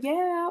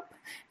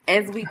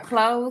 As we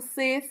close,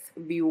 sis,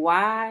 be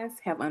wise,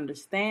 have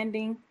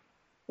understanding.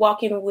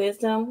 Walk in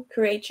wisdom,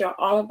 create your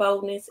own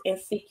boldness, and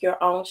seek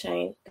your own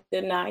change.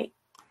 Good night.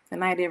 Good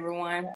night, everyone.